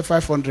said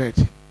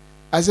 500.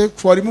 I said,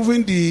 for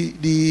removing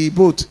the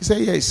boat. He said,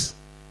 yes.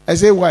 I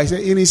said, why? He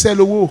said, in his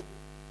lowo.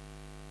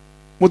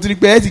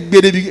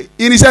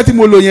 Irinṣẹ́ tí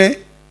mo lò yẹn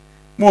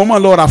mo mọ̀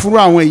lọ rà fún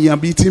àwọn èèyàn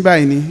bíi tí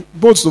báyìí ni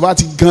boat tó bá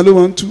ti gan ló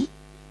wọ́n tú.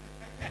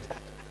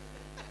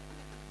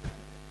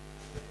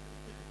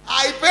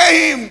 I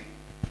pay him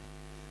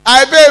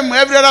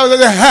every other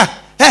day.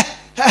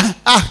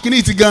 Kí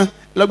ni ti gan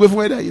lọ́gbẹ́ fún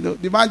wẹ́dà, you know.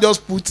 The man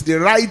just put the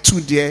right tool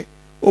there,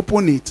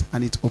 open it,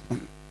 and it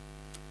opened.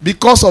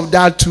 Because of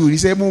that tool, he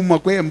said, mo mọ̀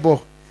pé ń bọ̀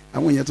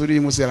àwọn èèyàn tó rí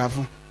mo ṣe rà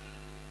fún.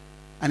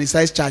 And he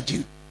starts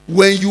charging.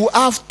 When you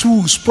have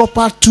tools,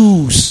 proper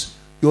tools,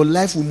 your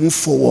life will move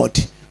forward.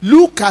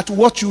 Look at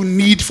what you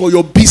need for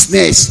your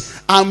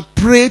business and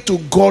pray to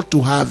God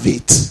to have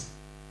it.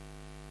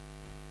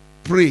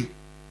 Pray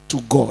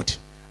to God.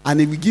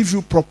 And He will give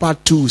you proper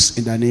tools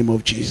in the name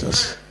of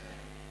Jesus.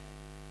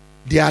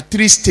 There are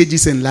 3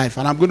 stages in life,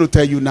 and I'm going to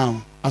tell you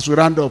now as we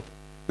round up.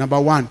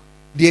 Number 1,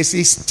 there's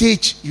a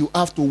stage you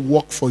have to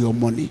work for your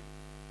money.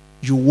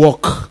 You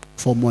work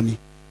for money.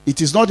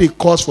 It is not a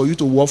cause for you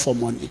to work for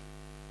money.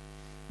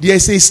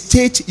 There's a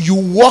stage you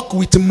work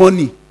with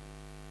money.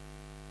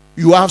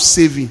 You have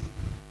saving.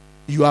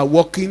 You are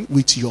working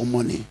with your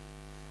money.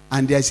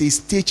 And there's a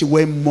stage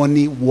where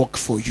money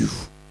works for you.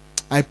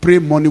 I pray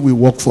money will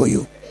work for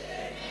you.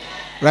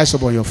 Rise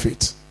up on your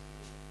feet.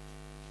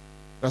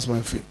 Rise up on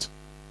your feet.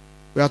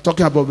 We are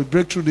talking about the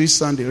breakthrough this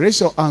Sunday. Raise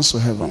your hands to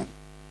heaven.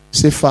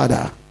 Say,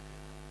 Father,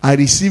 I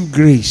receive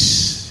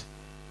grace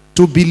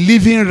to be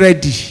living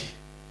ready,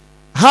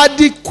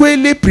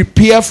 adequately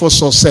prepared for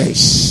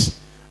success.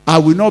 I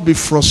will not be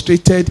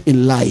frustrated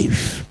in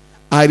life.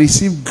 I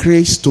receive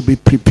grace to be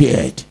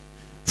prepared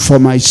for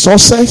my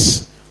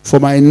success, for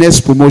my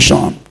next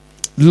promotion.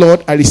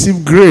 Lord, I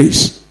receive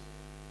grace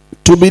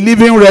to be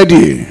living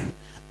ready.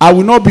 I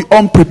will not be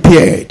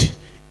unprepared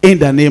in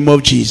the name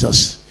of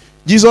Jesus.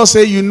 Jesus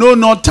said, you know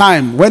not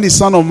time when the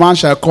Son of Man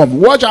shall come.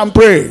 Watch and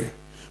pray,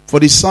 for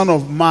the Son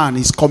of Man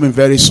is coming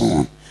very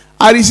soon.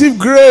 I receive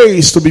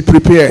grace to be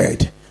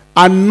prepared.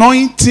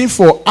 Anointing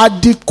for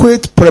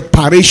adequate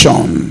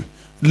preparation.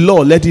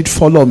 Lord, let it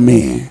follow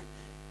me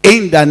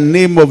in the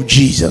name of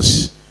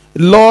Jesus.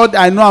 Lord,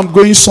 I know I'm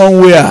going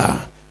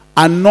somewhere.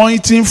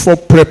 Anointing for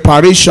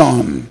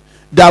preparation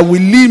that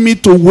will lead me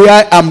to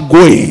where I'm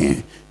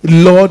going.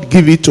 Lord,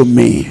 give it to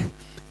me.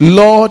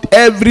 Lord,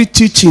 every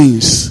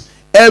teachings,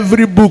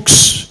 every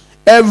books,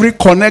 every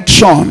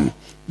connection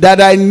that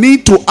I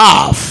need to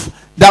have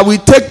that will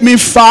take me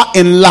far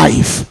in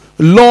life,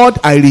 Lord,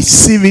 I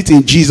receive it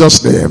in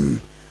Jesus'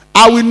 name.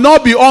 I will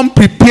not be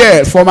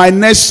unprepared for my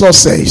next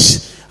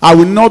success. I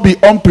will not be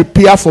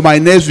unprepared for my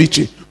next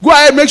victory. Go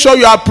ahead, make sure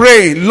you are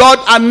praying. Lord,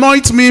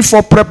 anoint me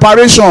for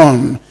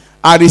preparation.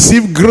 I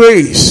receive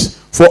grace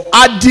for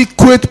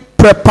adequate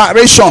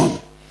preparation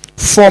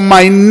for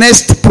my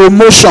next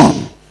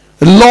promotion.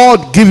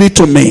 Lord, give it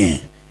to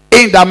me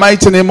in the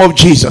mighty name of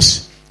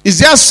Jesus. Is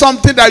there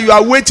something that you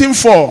are waiting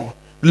for?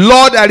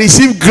 Lord, I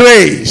receive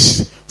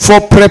grace for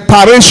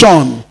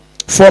preparation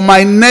for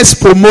my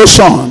next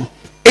promotion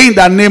in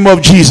the name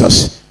of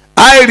Jesus.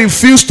 I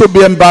refuse to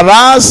be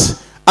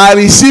embarrassed. I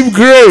receive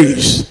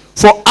grace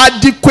for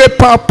adequate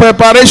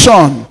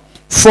preparation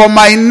for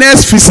my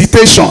next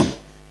visitation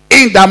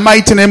in the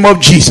mighty name of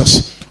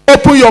Jesus.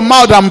 Open your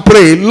mouth and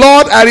pray.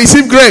 Lord, I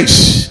receive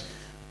grace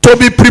to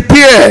be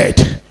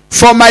prepared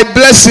for my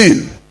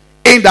blessing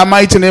in the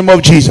mighty name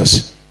of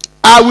Jesus.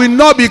 I will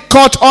not be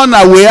caught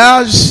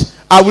unawares.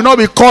 I will not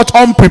be caught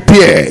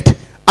unprepared.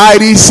 I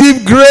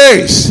receive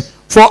grace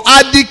for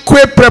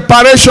adequate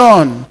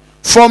preparation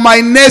for my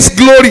next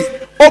glory.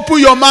 Open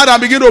your mouth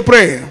and begin to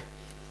pray.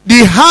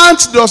 The hand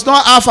does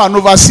not have an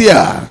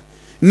overseer,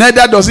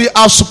 neither does it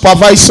have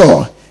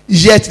supervisor,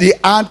 yet the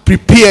hand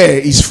prepare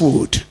his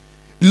food.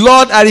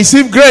 Lord, I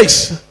receive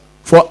grace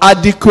for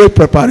adequate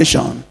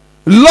preparation.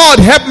 Lord,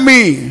 help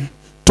me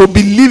to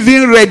be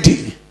living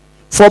ready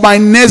for my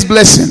next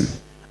blessing.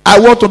 I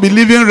want to be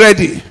living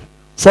ready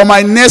for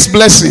my next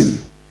blessing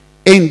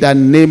in the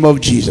name of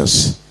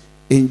Jesus.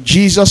 In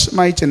Jesus'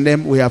 mighty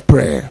name we have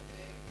prayer.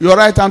 Your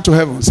right hand to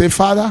heaven. Say,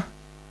 Father,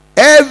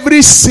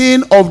 every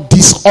sin of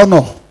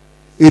dishonor,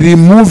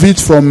 remove it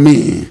from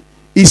me.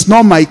 It's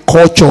not my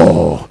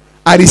culture.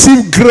 I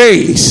receive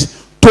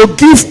grace to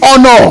give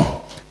honor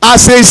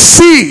as a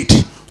seed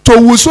to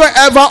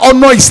whosoever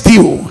honor is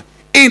due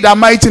in the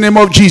mighty name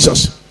of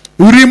Jesus.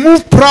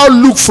 Remove proud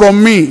look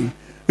from me.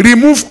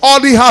 Remove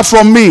all the heart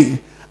from me.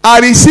 I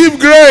receive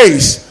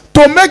grace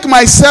to make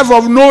myself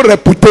of no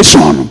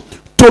reputation,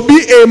 to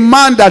be a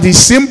man that is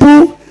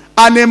simple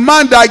and a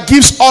man that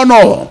gives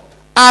honor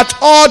at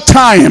all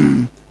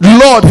time.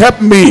 Lord,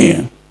 help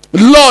me.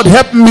 Lord,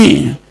 help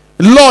me.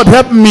 Lord,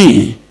 help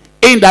me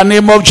in the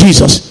name of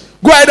Jesus.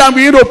 Go ahead and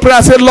begin to pray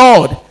and say,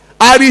 Lord,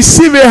 I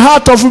receive a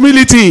heart of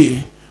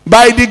humility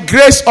by the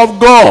grace of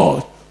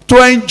God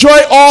to enjoy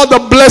all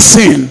the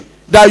blessing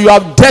that you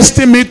have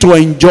destined me to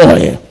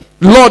enjoy.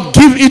 Lord,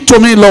 give it to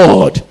me,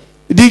 Lord.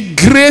 The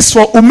grace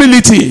for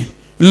humility,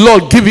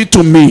 Lord, give it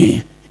to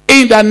me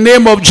in the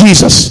name of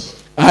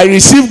Jesus. I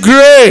receive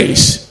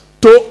grace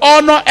to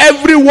honor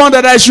everyone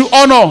that I should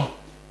honor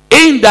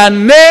in the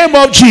name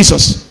of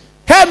Jesus.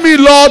 Help me,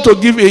 Lord, to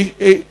give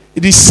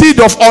the seed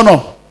of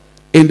honor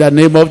in the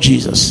name of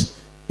Jesus.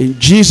 In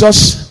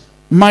Jesus'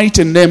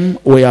 mighty name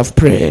we have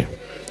prayed.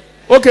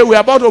 Okay, we're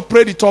about to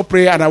pray the top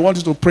prayer, and I want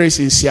you to pray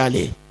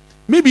sincerely.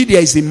 Maybe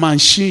there is a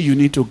machine you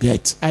need to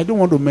get. I don't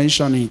want to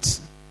mention it.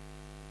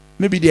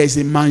 Maybe there is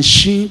a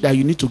machine that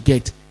you need to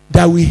get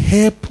that will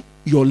help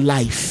your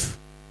life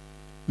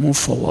move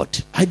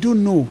forward. I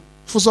don't know.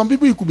 For some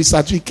people, it could be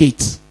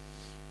certificate.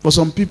 For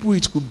some people,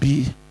 it could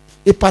be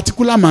a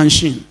particular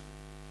machine.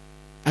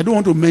 I don't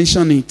want to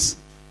mention it.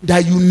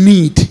 That you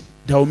need,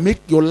 that will make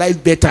your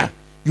life better.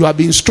 You have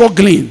been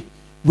struggling.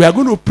 We are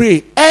going to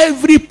pray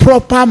every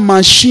proper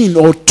machine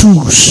or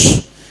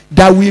tools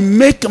that will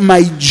make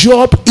my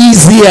job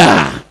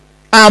easier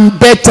and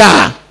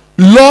better.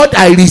 Lord,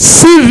 I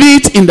receive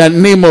it in the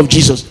name of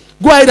Jesus.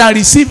 Go ahead and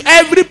receive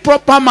every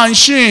proper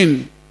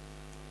machine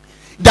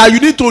that you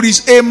need to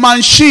receive. A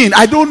machine,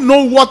 I don't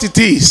know what it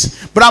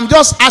is, but I'm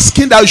just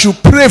asking that you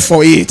should pray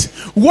for it.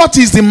 What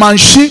is the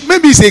machine?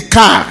 Maybe it's a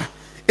car.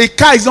 A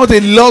car is not a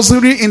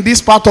luxury in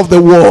this part of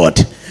the world.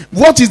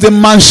 What is the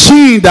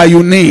machine that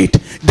you need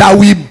that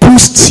will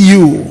boost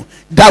you,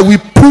 that will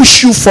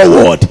push you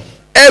forward?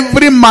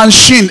 Every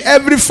machine,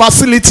 every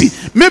facility,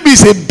 Maybe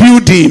it's a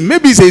building.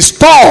 Maybe it's a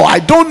store. I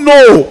don't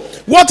know.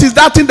 What is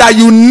that thing that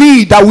you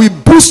need that will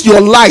boost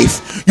your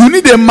life? You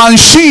need a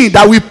machine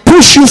that will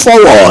push you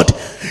forward.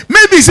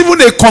 Maybe it's even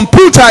a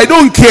computer. I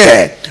don't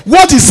care.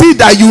 What is it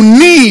that you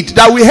need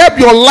that will help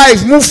your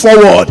life move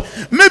forward?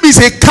 Maybe it's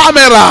a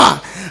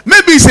camera.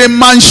 Maybe it's a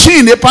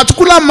machine, a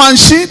particular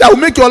machine that will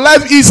make your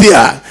life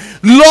easier.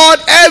 Lord,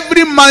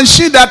 every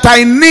machine that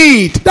I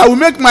need that will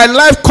make my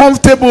life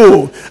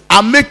comfortable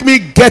and make me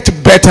get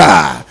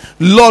better,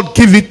 Lord,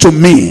 give it to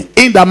me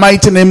in the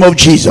mighty name of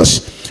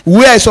Jesus.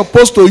 Where I'm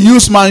supposed to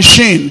use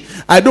machine,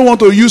 I don't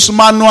want to use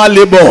manual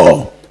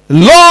labor.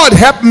 Lord,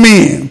 help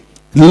me.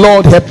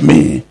 Lord, help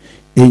me.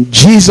 In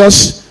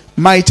Jesus'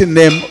 mighty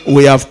name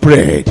we have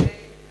prayed.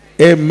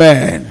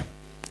 Amen.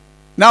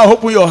 Now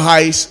open your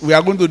eyes. We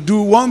are going to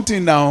do one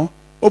thing now.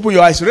 Open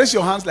your eyes. Raise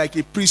your hands like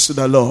a priest to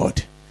the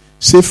Lord.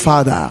 Say,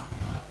 Father,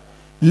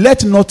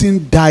 let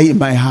nothing die in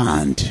my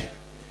hand.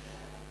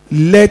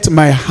 Let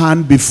my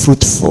hand be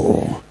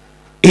fruitful.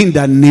 In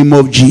the name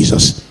of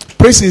Jesus.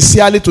 Pray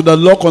sincerely to the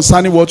Lord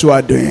concerning what you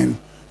are doing.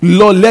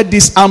 Lord, let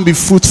this hand be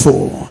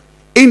fruitful.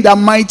 In the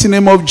mighty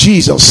name of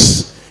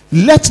Jesus.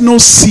 Let no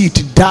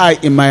seed die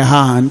in my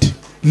hand.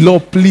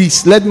 Lord,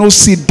 please, let no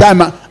seed die in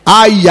my hand.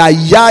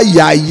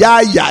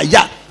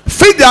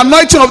 Feel the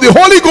anointing of the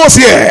Holy Ghost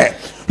here.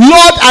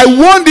 Lord, I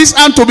want this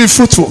hand to be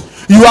fruitful.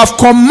 You have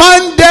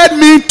commanded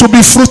me to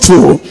be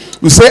fruitful.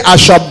 You say, I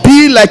shall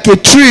be like a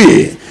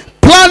tree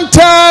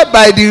planted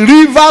by the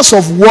rivers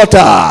of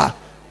water,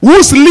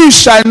 whose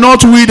leaves shall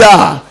not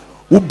wither,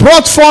 who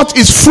brought forth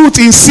its fruit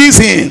in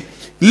season.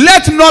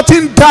 Let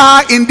nothing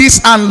die in this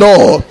hand,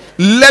 Lord.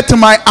 Let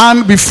my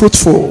hand be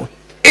fruitful.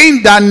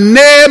 In the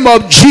name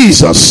of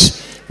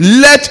Jesus,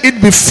 let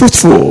it be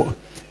fruitful.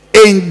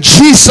 In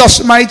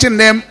Jesus' mighty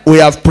name, we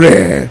have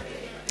prayed.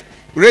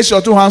 Raise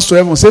your two hands to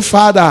heaven. Say,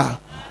 Father,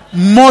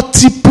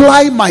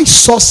 multiply my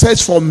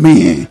sources for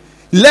me.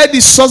 Let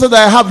the sources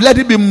that I have, let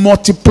it be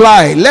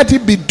multiplied. Let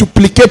it be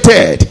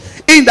duplicated.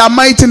 In the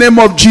mighty name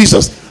of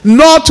Jesus.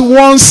 Not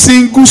one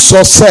single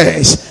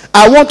success.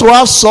 I want to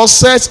have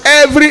success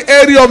every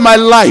area of my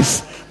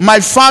life. My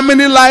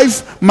family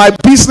life, my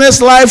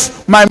business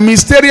life, my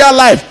ministerial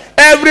life.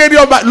 Every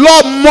area of my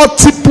Lord,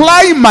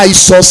 multiply my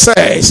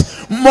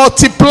success.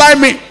 Multiply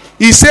me.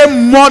 He said,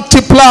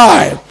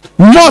 multiply.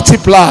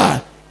 Multiply.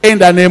 In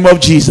the name of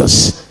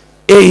Jesus.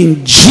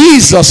 In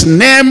Jesus'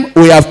 name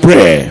we have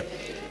prayed.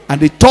 And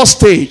the third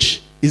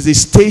stage is the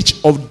stage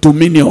of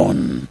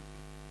dominion.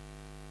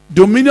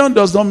 Dominion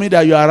does not mean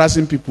that you are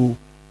harassing people.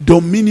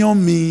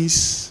 Dominion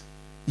means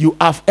you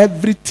have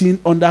everything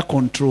under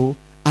control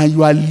and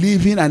you are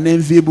living an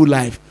enviable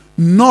life.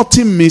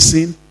 Nothing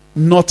missing,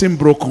 nothing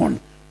broken.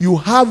 You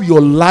have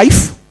your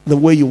life the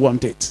way you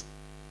want it.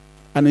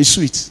 And it's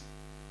sweet.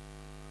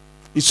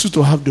 It's sweet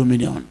to have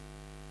dominion.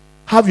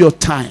 Have your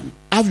time.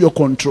 Have your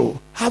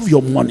control. Have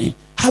your money.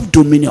 Have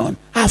dominion.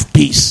 Have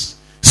peace.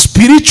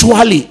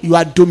 Spiritually, you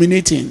are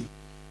dominating.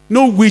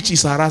 No witch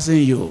is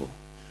harassing you.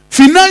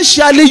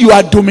 Financially, you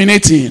are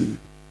dominating.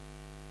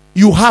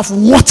 You have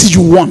what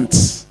you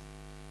want.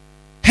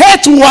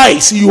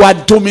 Health-wise, you are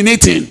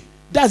dominating.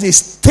 That's a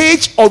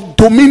stage of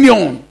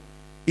dominion.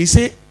 He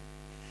said,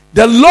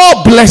 the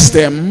Lord blessed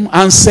them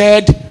and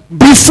said,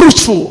 be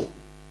fruitful,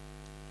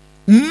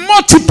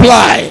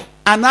 multiply,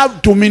 and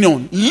have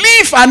dominion.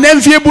 Live an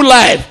enviable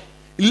life.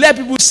 Let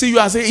people see you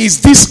and say,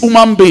 is this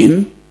human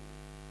being?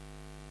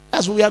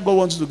 That's where God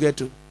wants you to get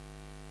to.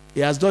 He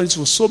has done it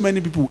for so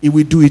many people. He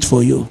will do it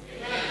for you.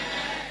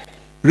 Amen.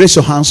 Raise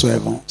your hands to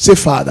heaven. Say,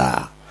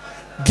 Father,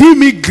 give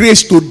me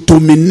grace to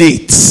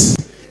dominate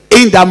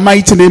in the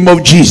mighty name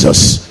of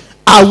Jesus.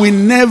 I will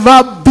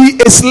never be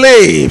a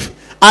slave.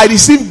 I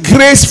receive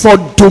grace for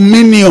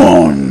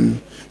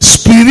dominion,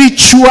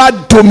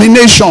 spiritual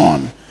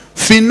domination,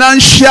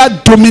 financial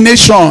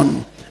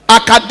domination,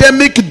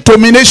 academic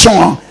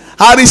domination.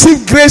 I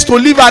receive grace to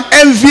live an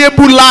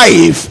enviable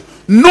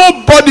life.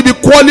 Nobody be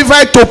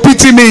qualified to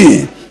pity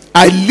me.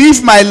 I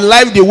live my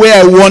life the way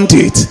I want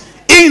it.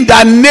 In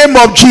the name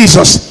of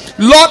Jesus.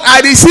 Lord,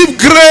 I receive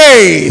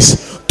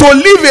grace to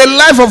live a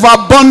life of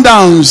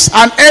abundance,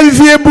 an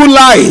enviable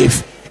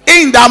life.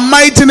 In the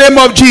mighty name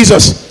of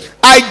Jesus.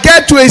 I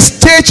get to a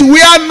stage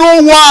where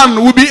no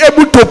one will be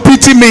able to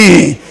pity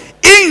me.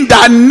 In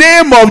the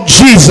name of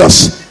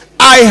Jesus.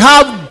 I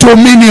have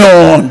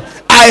dominion.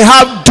 I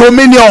have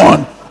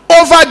dominion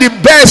over the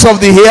birds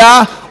of the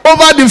air,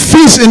 over the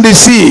fish in the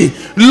sea.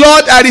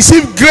 Lord, I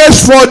receive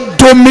grace for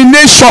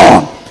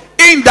domination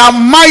in the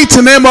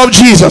mighty name of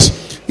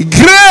Jesus.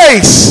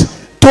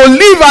 Grace to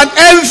live an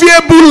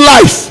enviable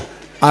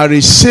life. I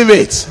receive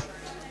it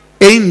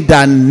in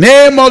the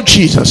name of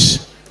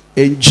Jesus.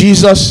 In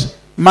Jesus'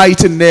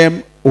 mighty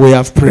name we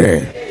have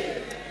prayed.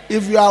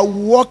 If you are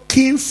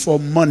working for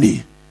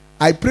money,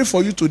 I pray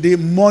for you today,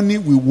 money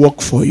will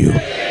work for you.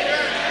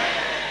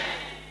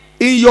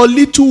 In your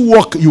little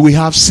work, you will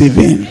have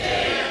saving.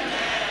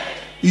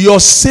 Your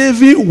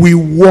saving will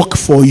work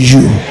for you.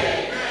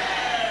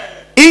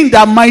 In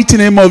the mighty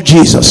name of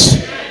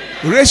Jesus.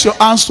 Raise your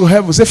hands to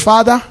heaven. Say,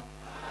 Father,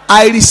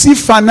 I receive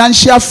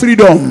financial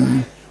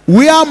freedom,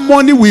 where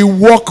money will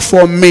work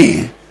for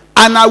me,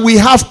 and I will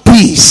have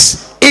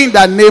peace in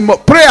the name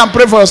of. Pray and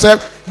pray for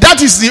yourself.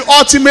 That is the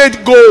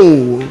ultimate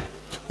goal.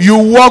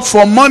 You work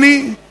for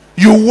money,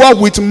 you work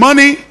with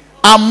money,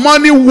 and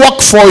money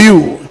work for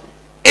you.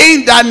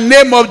 In the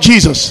name of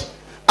Jesus,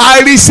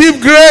 I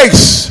receive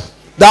grace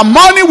that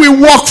money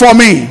will work for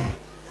me.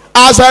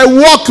 As I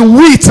work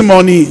with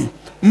money,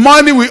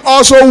 money will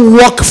also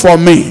work for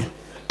me.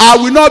 I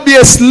will not be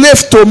a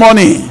slave to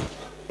money.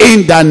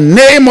 In the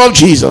name of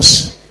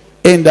Jesus.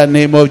 In the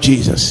name of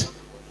Jesus.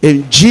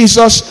 In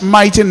Jesus'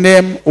 mighty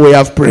name we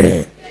have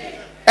prayed.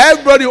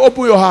 Everybody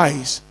open your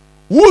eyes.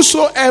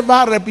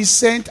 Whosoever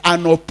represent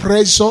an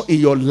oppressor in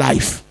your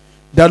life,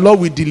 the Lord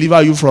will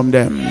deliver you from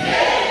them.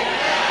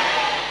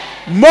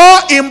 More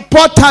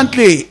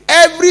importantly,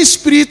 every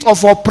spirit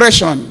of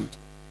oppression,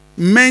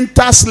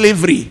 mental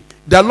slavery,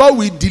 the Lord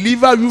will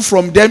deliver you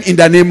from them in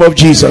the name of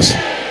Jesus.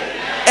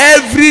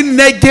 Every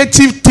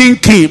negative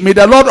thinking, may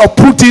the Lord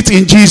uproot it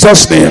in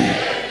Jesus' name.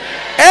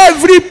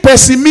 Every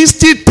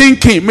pessimistic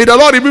thinking, may the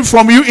Lord remove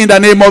from you in the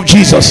name of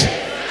Jesus.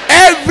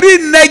 Every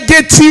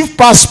negative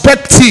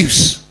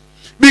perspectives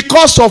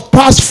because of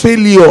past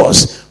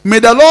failures, may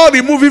the Lord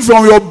remove it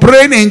from your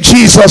brain in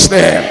Jesus'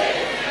 name.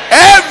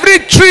 Every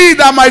tree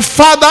that my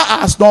father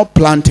has not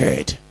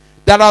planted,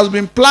 that has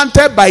been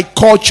planted by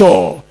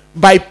culture,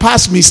 by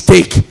past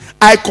mistake,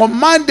 I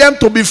command them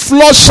to be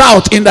flushed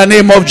out in the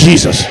name of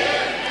Jesus.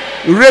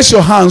 Raise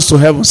your hands to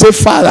heaven. Say,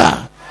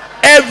 Father,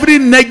 every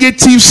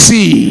negative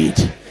seed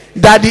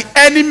that the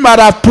enemy might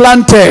have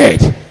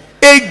planted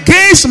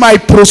against my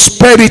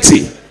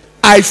prosperity,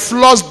 I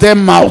flush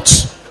them out.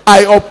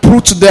 I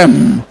uproot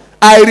them.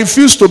 I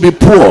refuse to be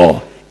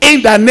poor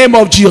in the name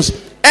of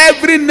Jesus.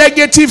 Every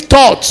negative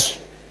thought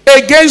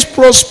against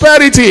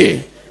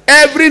prosperity,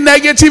 every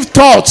negative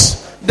thought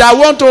that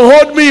want to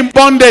hold me in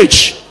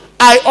bondage,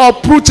 I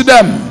uproot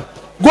them.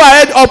 Go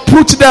ahead,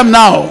 uproot them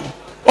now.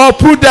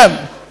 Uproot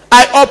them.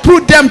 I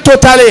uproot them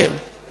totally.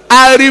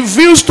 I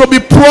refuse to be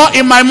poor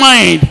in my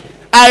mind.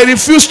 I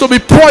refuse to be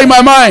poor in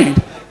my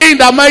mind. In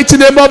the mighty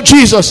name of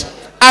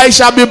Jesus, I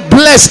shall be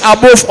blessed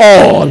above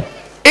all.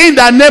 In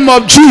the name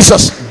of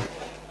Jesus.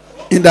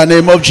 In the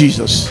name of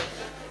Jesus.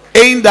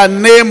 In the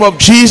name of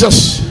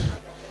Jesus.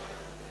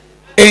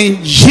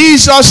 In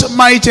Jesus'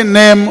 mighty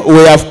name we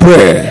have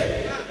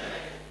prayed.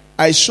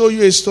 I showed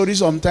you a story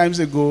some times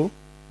ago.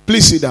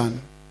 Please sit down.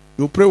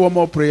 You pray one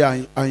more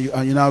prayer and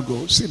you now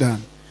go. Sit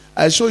down.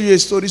 I showed you a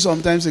story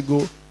some times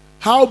ago.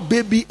 How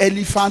baby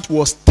elephant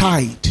was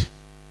tied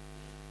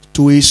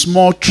to a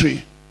small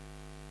tree.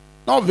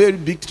 Not a very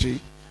big tree.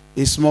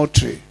 A small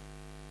tree.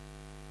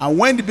 And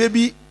when the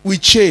baby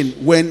with chain,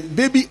 when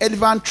baby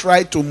elephant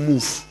tried to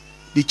move,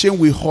 the chain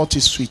will hurt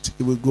his feet.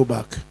 It will go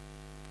back.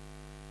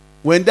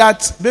 When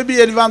that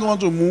baby elephant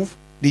want to move,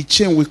 the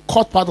chain will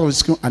cut part of his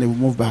skin and it will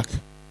move back.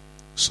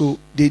 So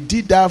they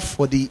did that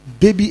for the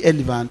baby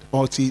elephant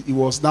until it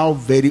was now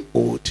very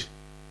old.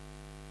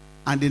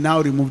 And they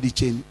now remove the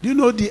chain. Do you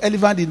know the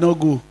elephant did not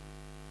go?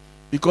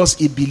 Because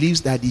he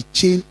believes that the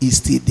chain is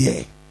still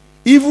there.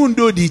 Even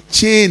though the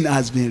chain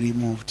has been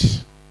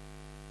removed.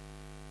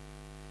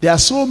 There are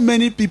so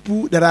many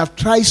people that have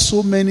tried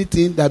so many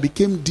things that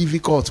became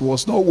difficult,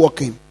 was not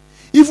working.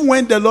 Even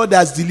when the Lord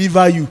has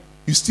delivered you,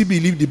 you still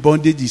believe the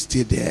bondage is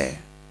still there.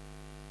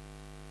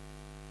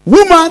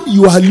 Woman,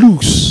 you are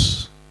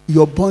loose.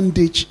 Your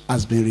bondage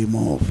has been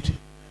removed.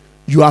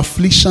 Your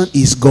affliction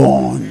is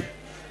gone.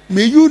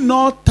 May you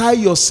not tie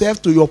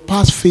yourself to your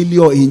past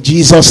failure in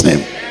Jesus' name.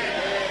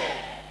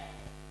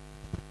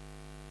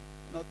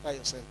 Not tie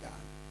yourself down.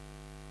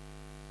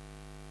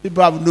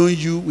 People have known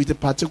you with a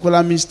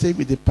particular mistake,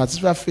 with a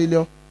particular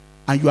failure,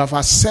 and you have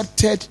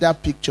accepted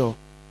that picture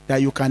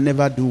that you can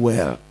never do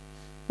well.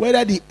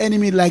 Whether the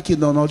enemy like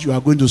it or not, you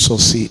are going to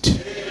succeed.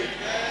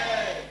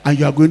 And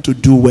you are going to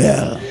do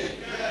well.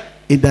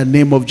 In the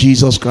name of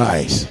Jesus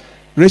Christ.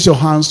 Raise your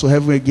hands to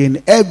heaven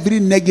again. Every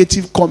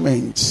negative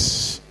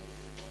comment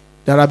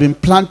that have been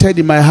planted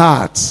in my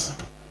heart,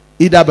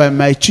 either by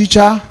my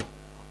teacher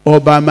or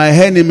by my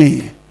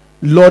enemy,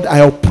 Lord, I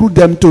uproot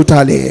them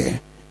totally.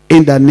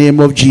 In the name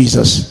of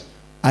Jesus.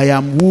 I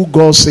am who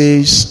God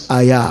says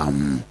I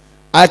am.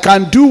 I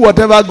can do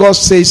whatever God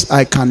says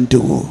I can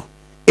do.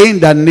 In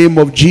the name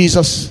of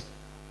Jesus.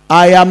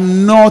 I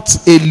am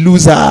not a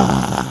loser.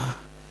 I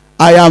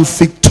am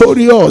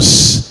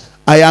victorious.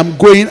 I am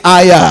going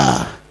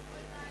higher.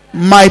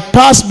 My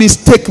past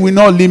mistake will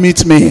not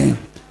limit me.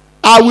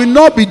 I will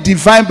not be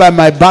defined by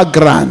my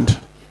background.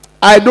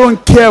 I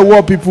don't care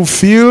what people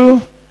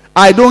feel.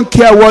 I don't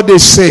care what they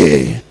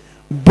say.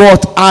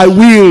 But I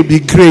will be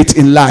great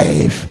in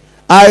life.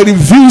 I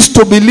refuse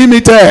to be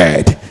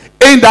limited.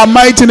 In the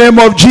mighty name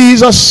of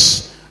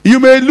Jesus. You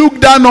may look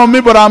down on me,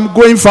 but I'm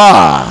going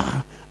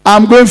far.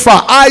 I'm going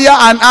far.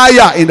 Higher and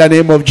higher in the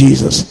name of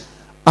Jesus.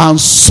 And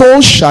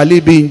so shall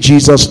it be in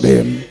Jesus'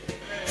 name.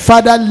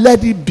 Father,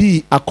 let it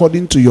be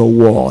according to your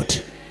word.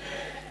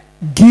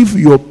 Give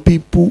your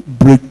people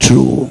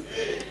breakthrough.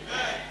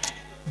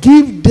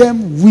 Give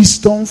them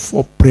wisdom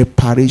for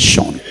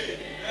preparation.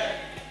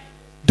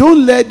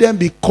 Don't let them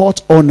be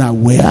caught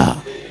unaware.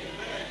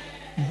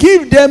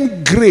 Give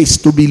them grace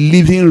to be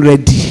living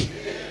ready.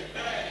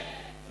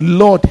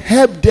 Lord,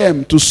 help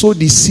them to sow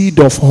the seed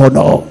of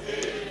honor.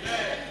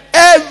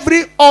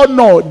 Every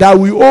honor that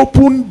will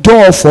open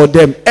door for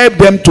them, help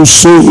them to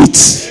sow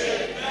it.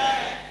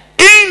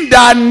 In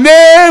the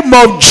name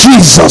of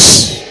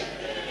Jesus.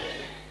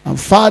 And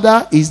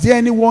Father, is there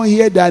anyone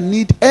here that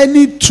need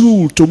any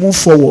tool to move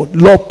forward?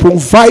 Lord,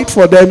 provide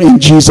for them in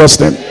Jesus'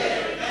 name.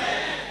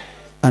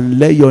 And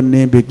let your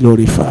name be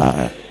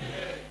glorified.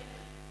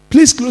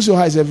 Please close your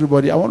eyes,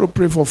 everybody. I want to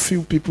pray for a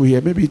few people here.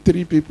 Maybe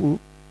 3 people.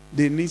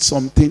 They need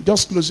something.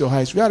 Just close your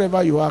eyes.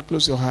 Wherever you are,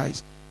 close your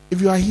eyes.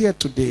 If you are here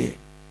today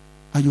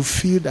and you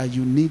feel that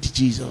you need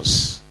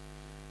Jesus,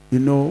 you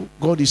know,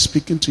 God is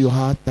speaking to your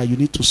heart that you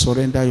need to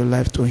surrender your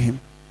life to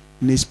him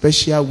in a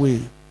special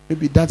way.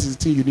 Maybe that is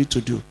the thing you need to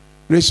do.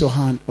 Raise your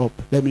hand up.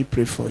 Let me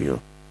pray for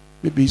you.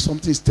 Maybe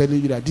something is telling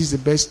you that this is the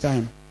best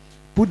time.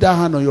 Put that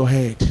hand on your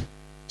head.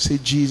 Say,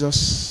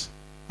 Jesus,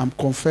 I'm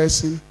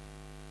confessing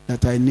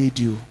that I need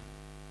you.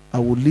 I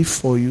will live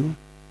for you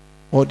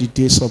all the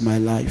days of my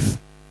life.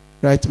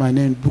 Write my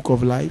name in the book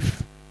of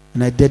life,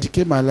 and I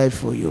dedicate my life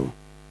for you.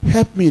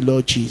 Help me,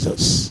 Lord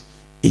Jesus.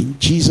 In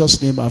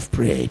Jesus' name I've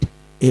prayed.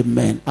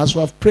 Amen. As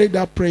we have prayed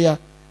that prayer,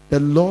 the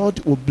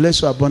Lord will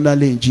bless you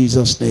abundantly in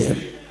Jesus' name.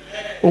 Amen.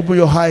 Open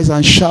your eyes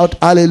and shout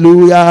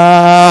hallelujah.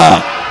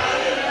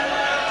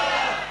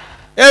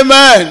 Amen.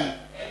 Amen.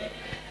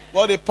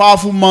 What a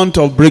powerful month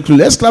of breakthrough.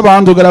 Let's clap our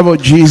hands together for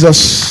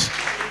Jesus.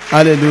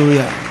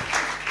 Hallelujah.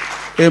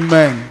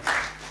 Amen.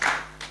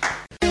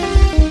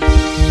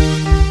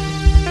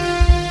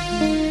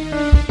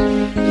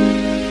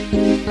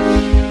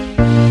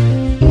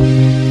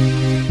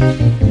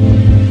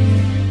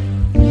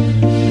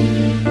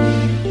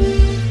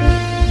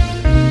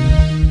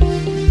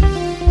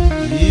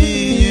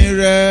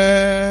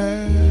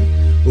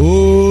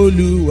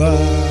 Olúwa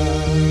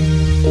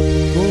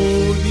kò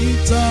ní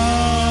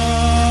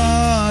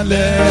tán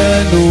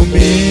lẹ́nu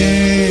mi.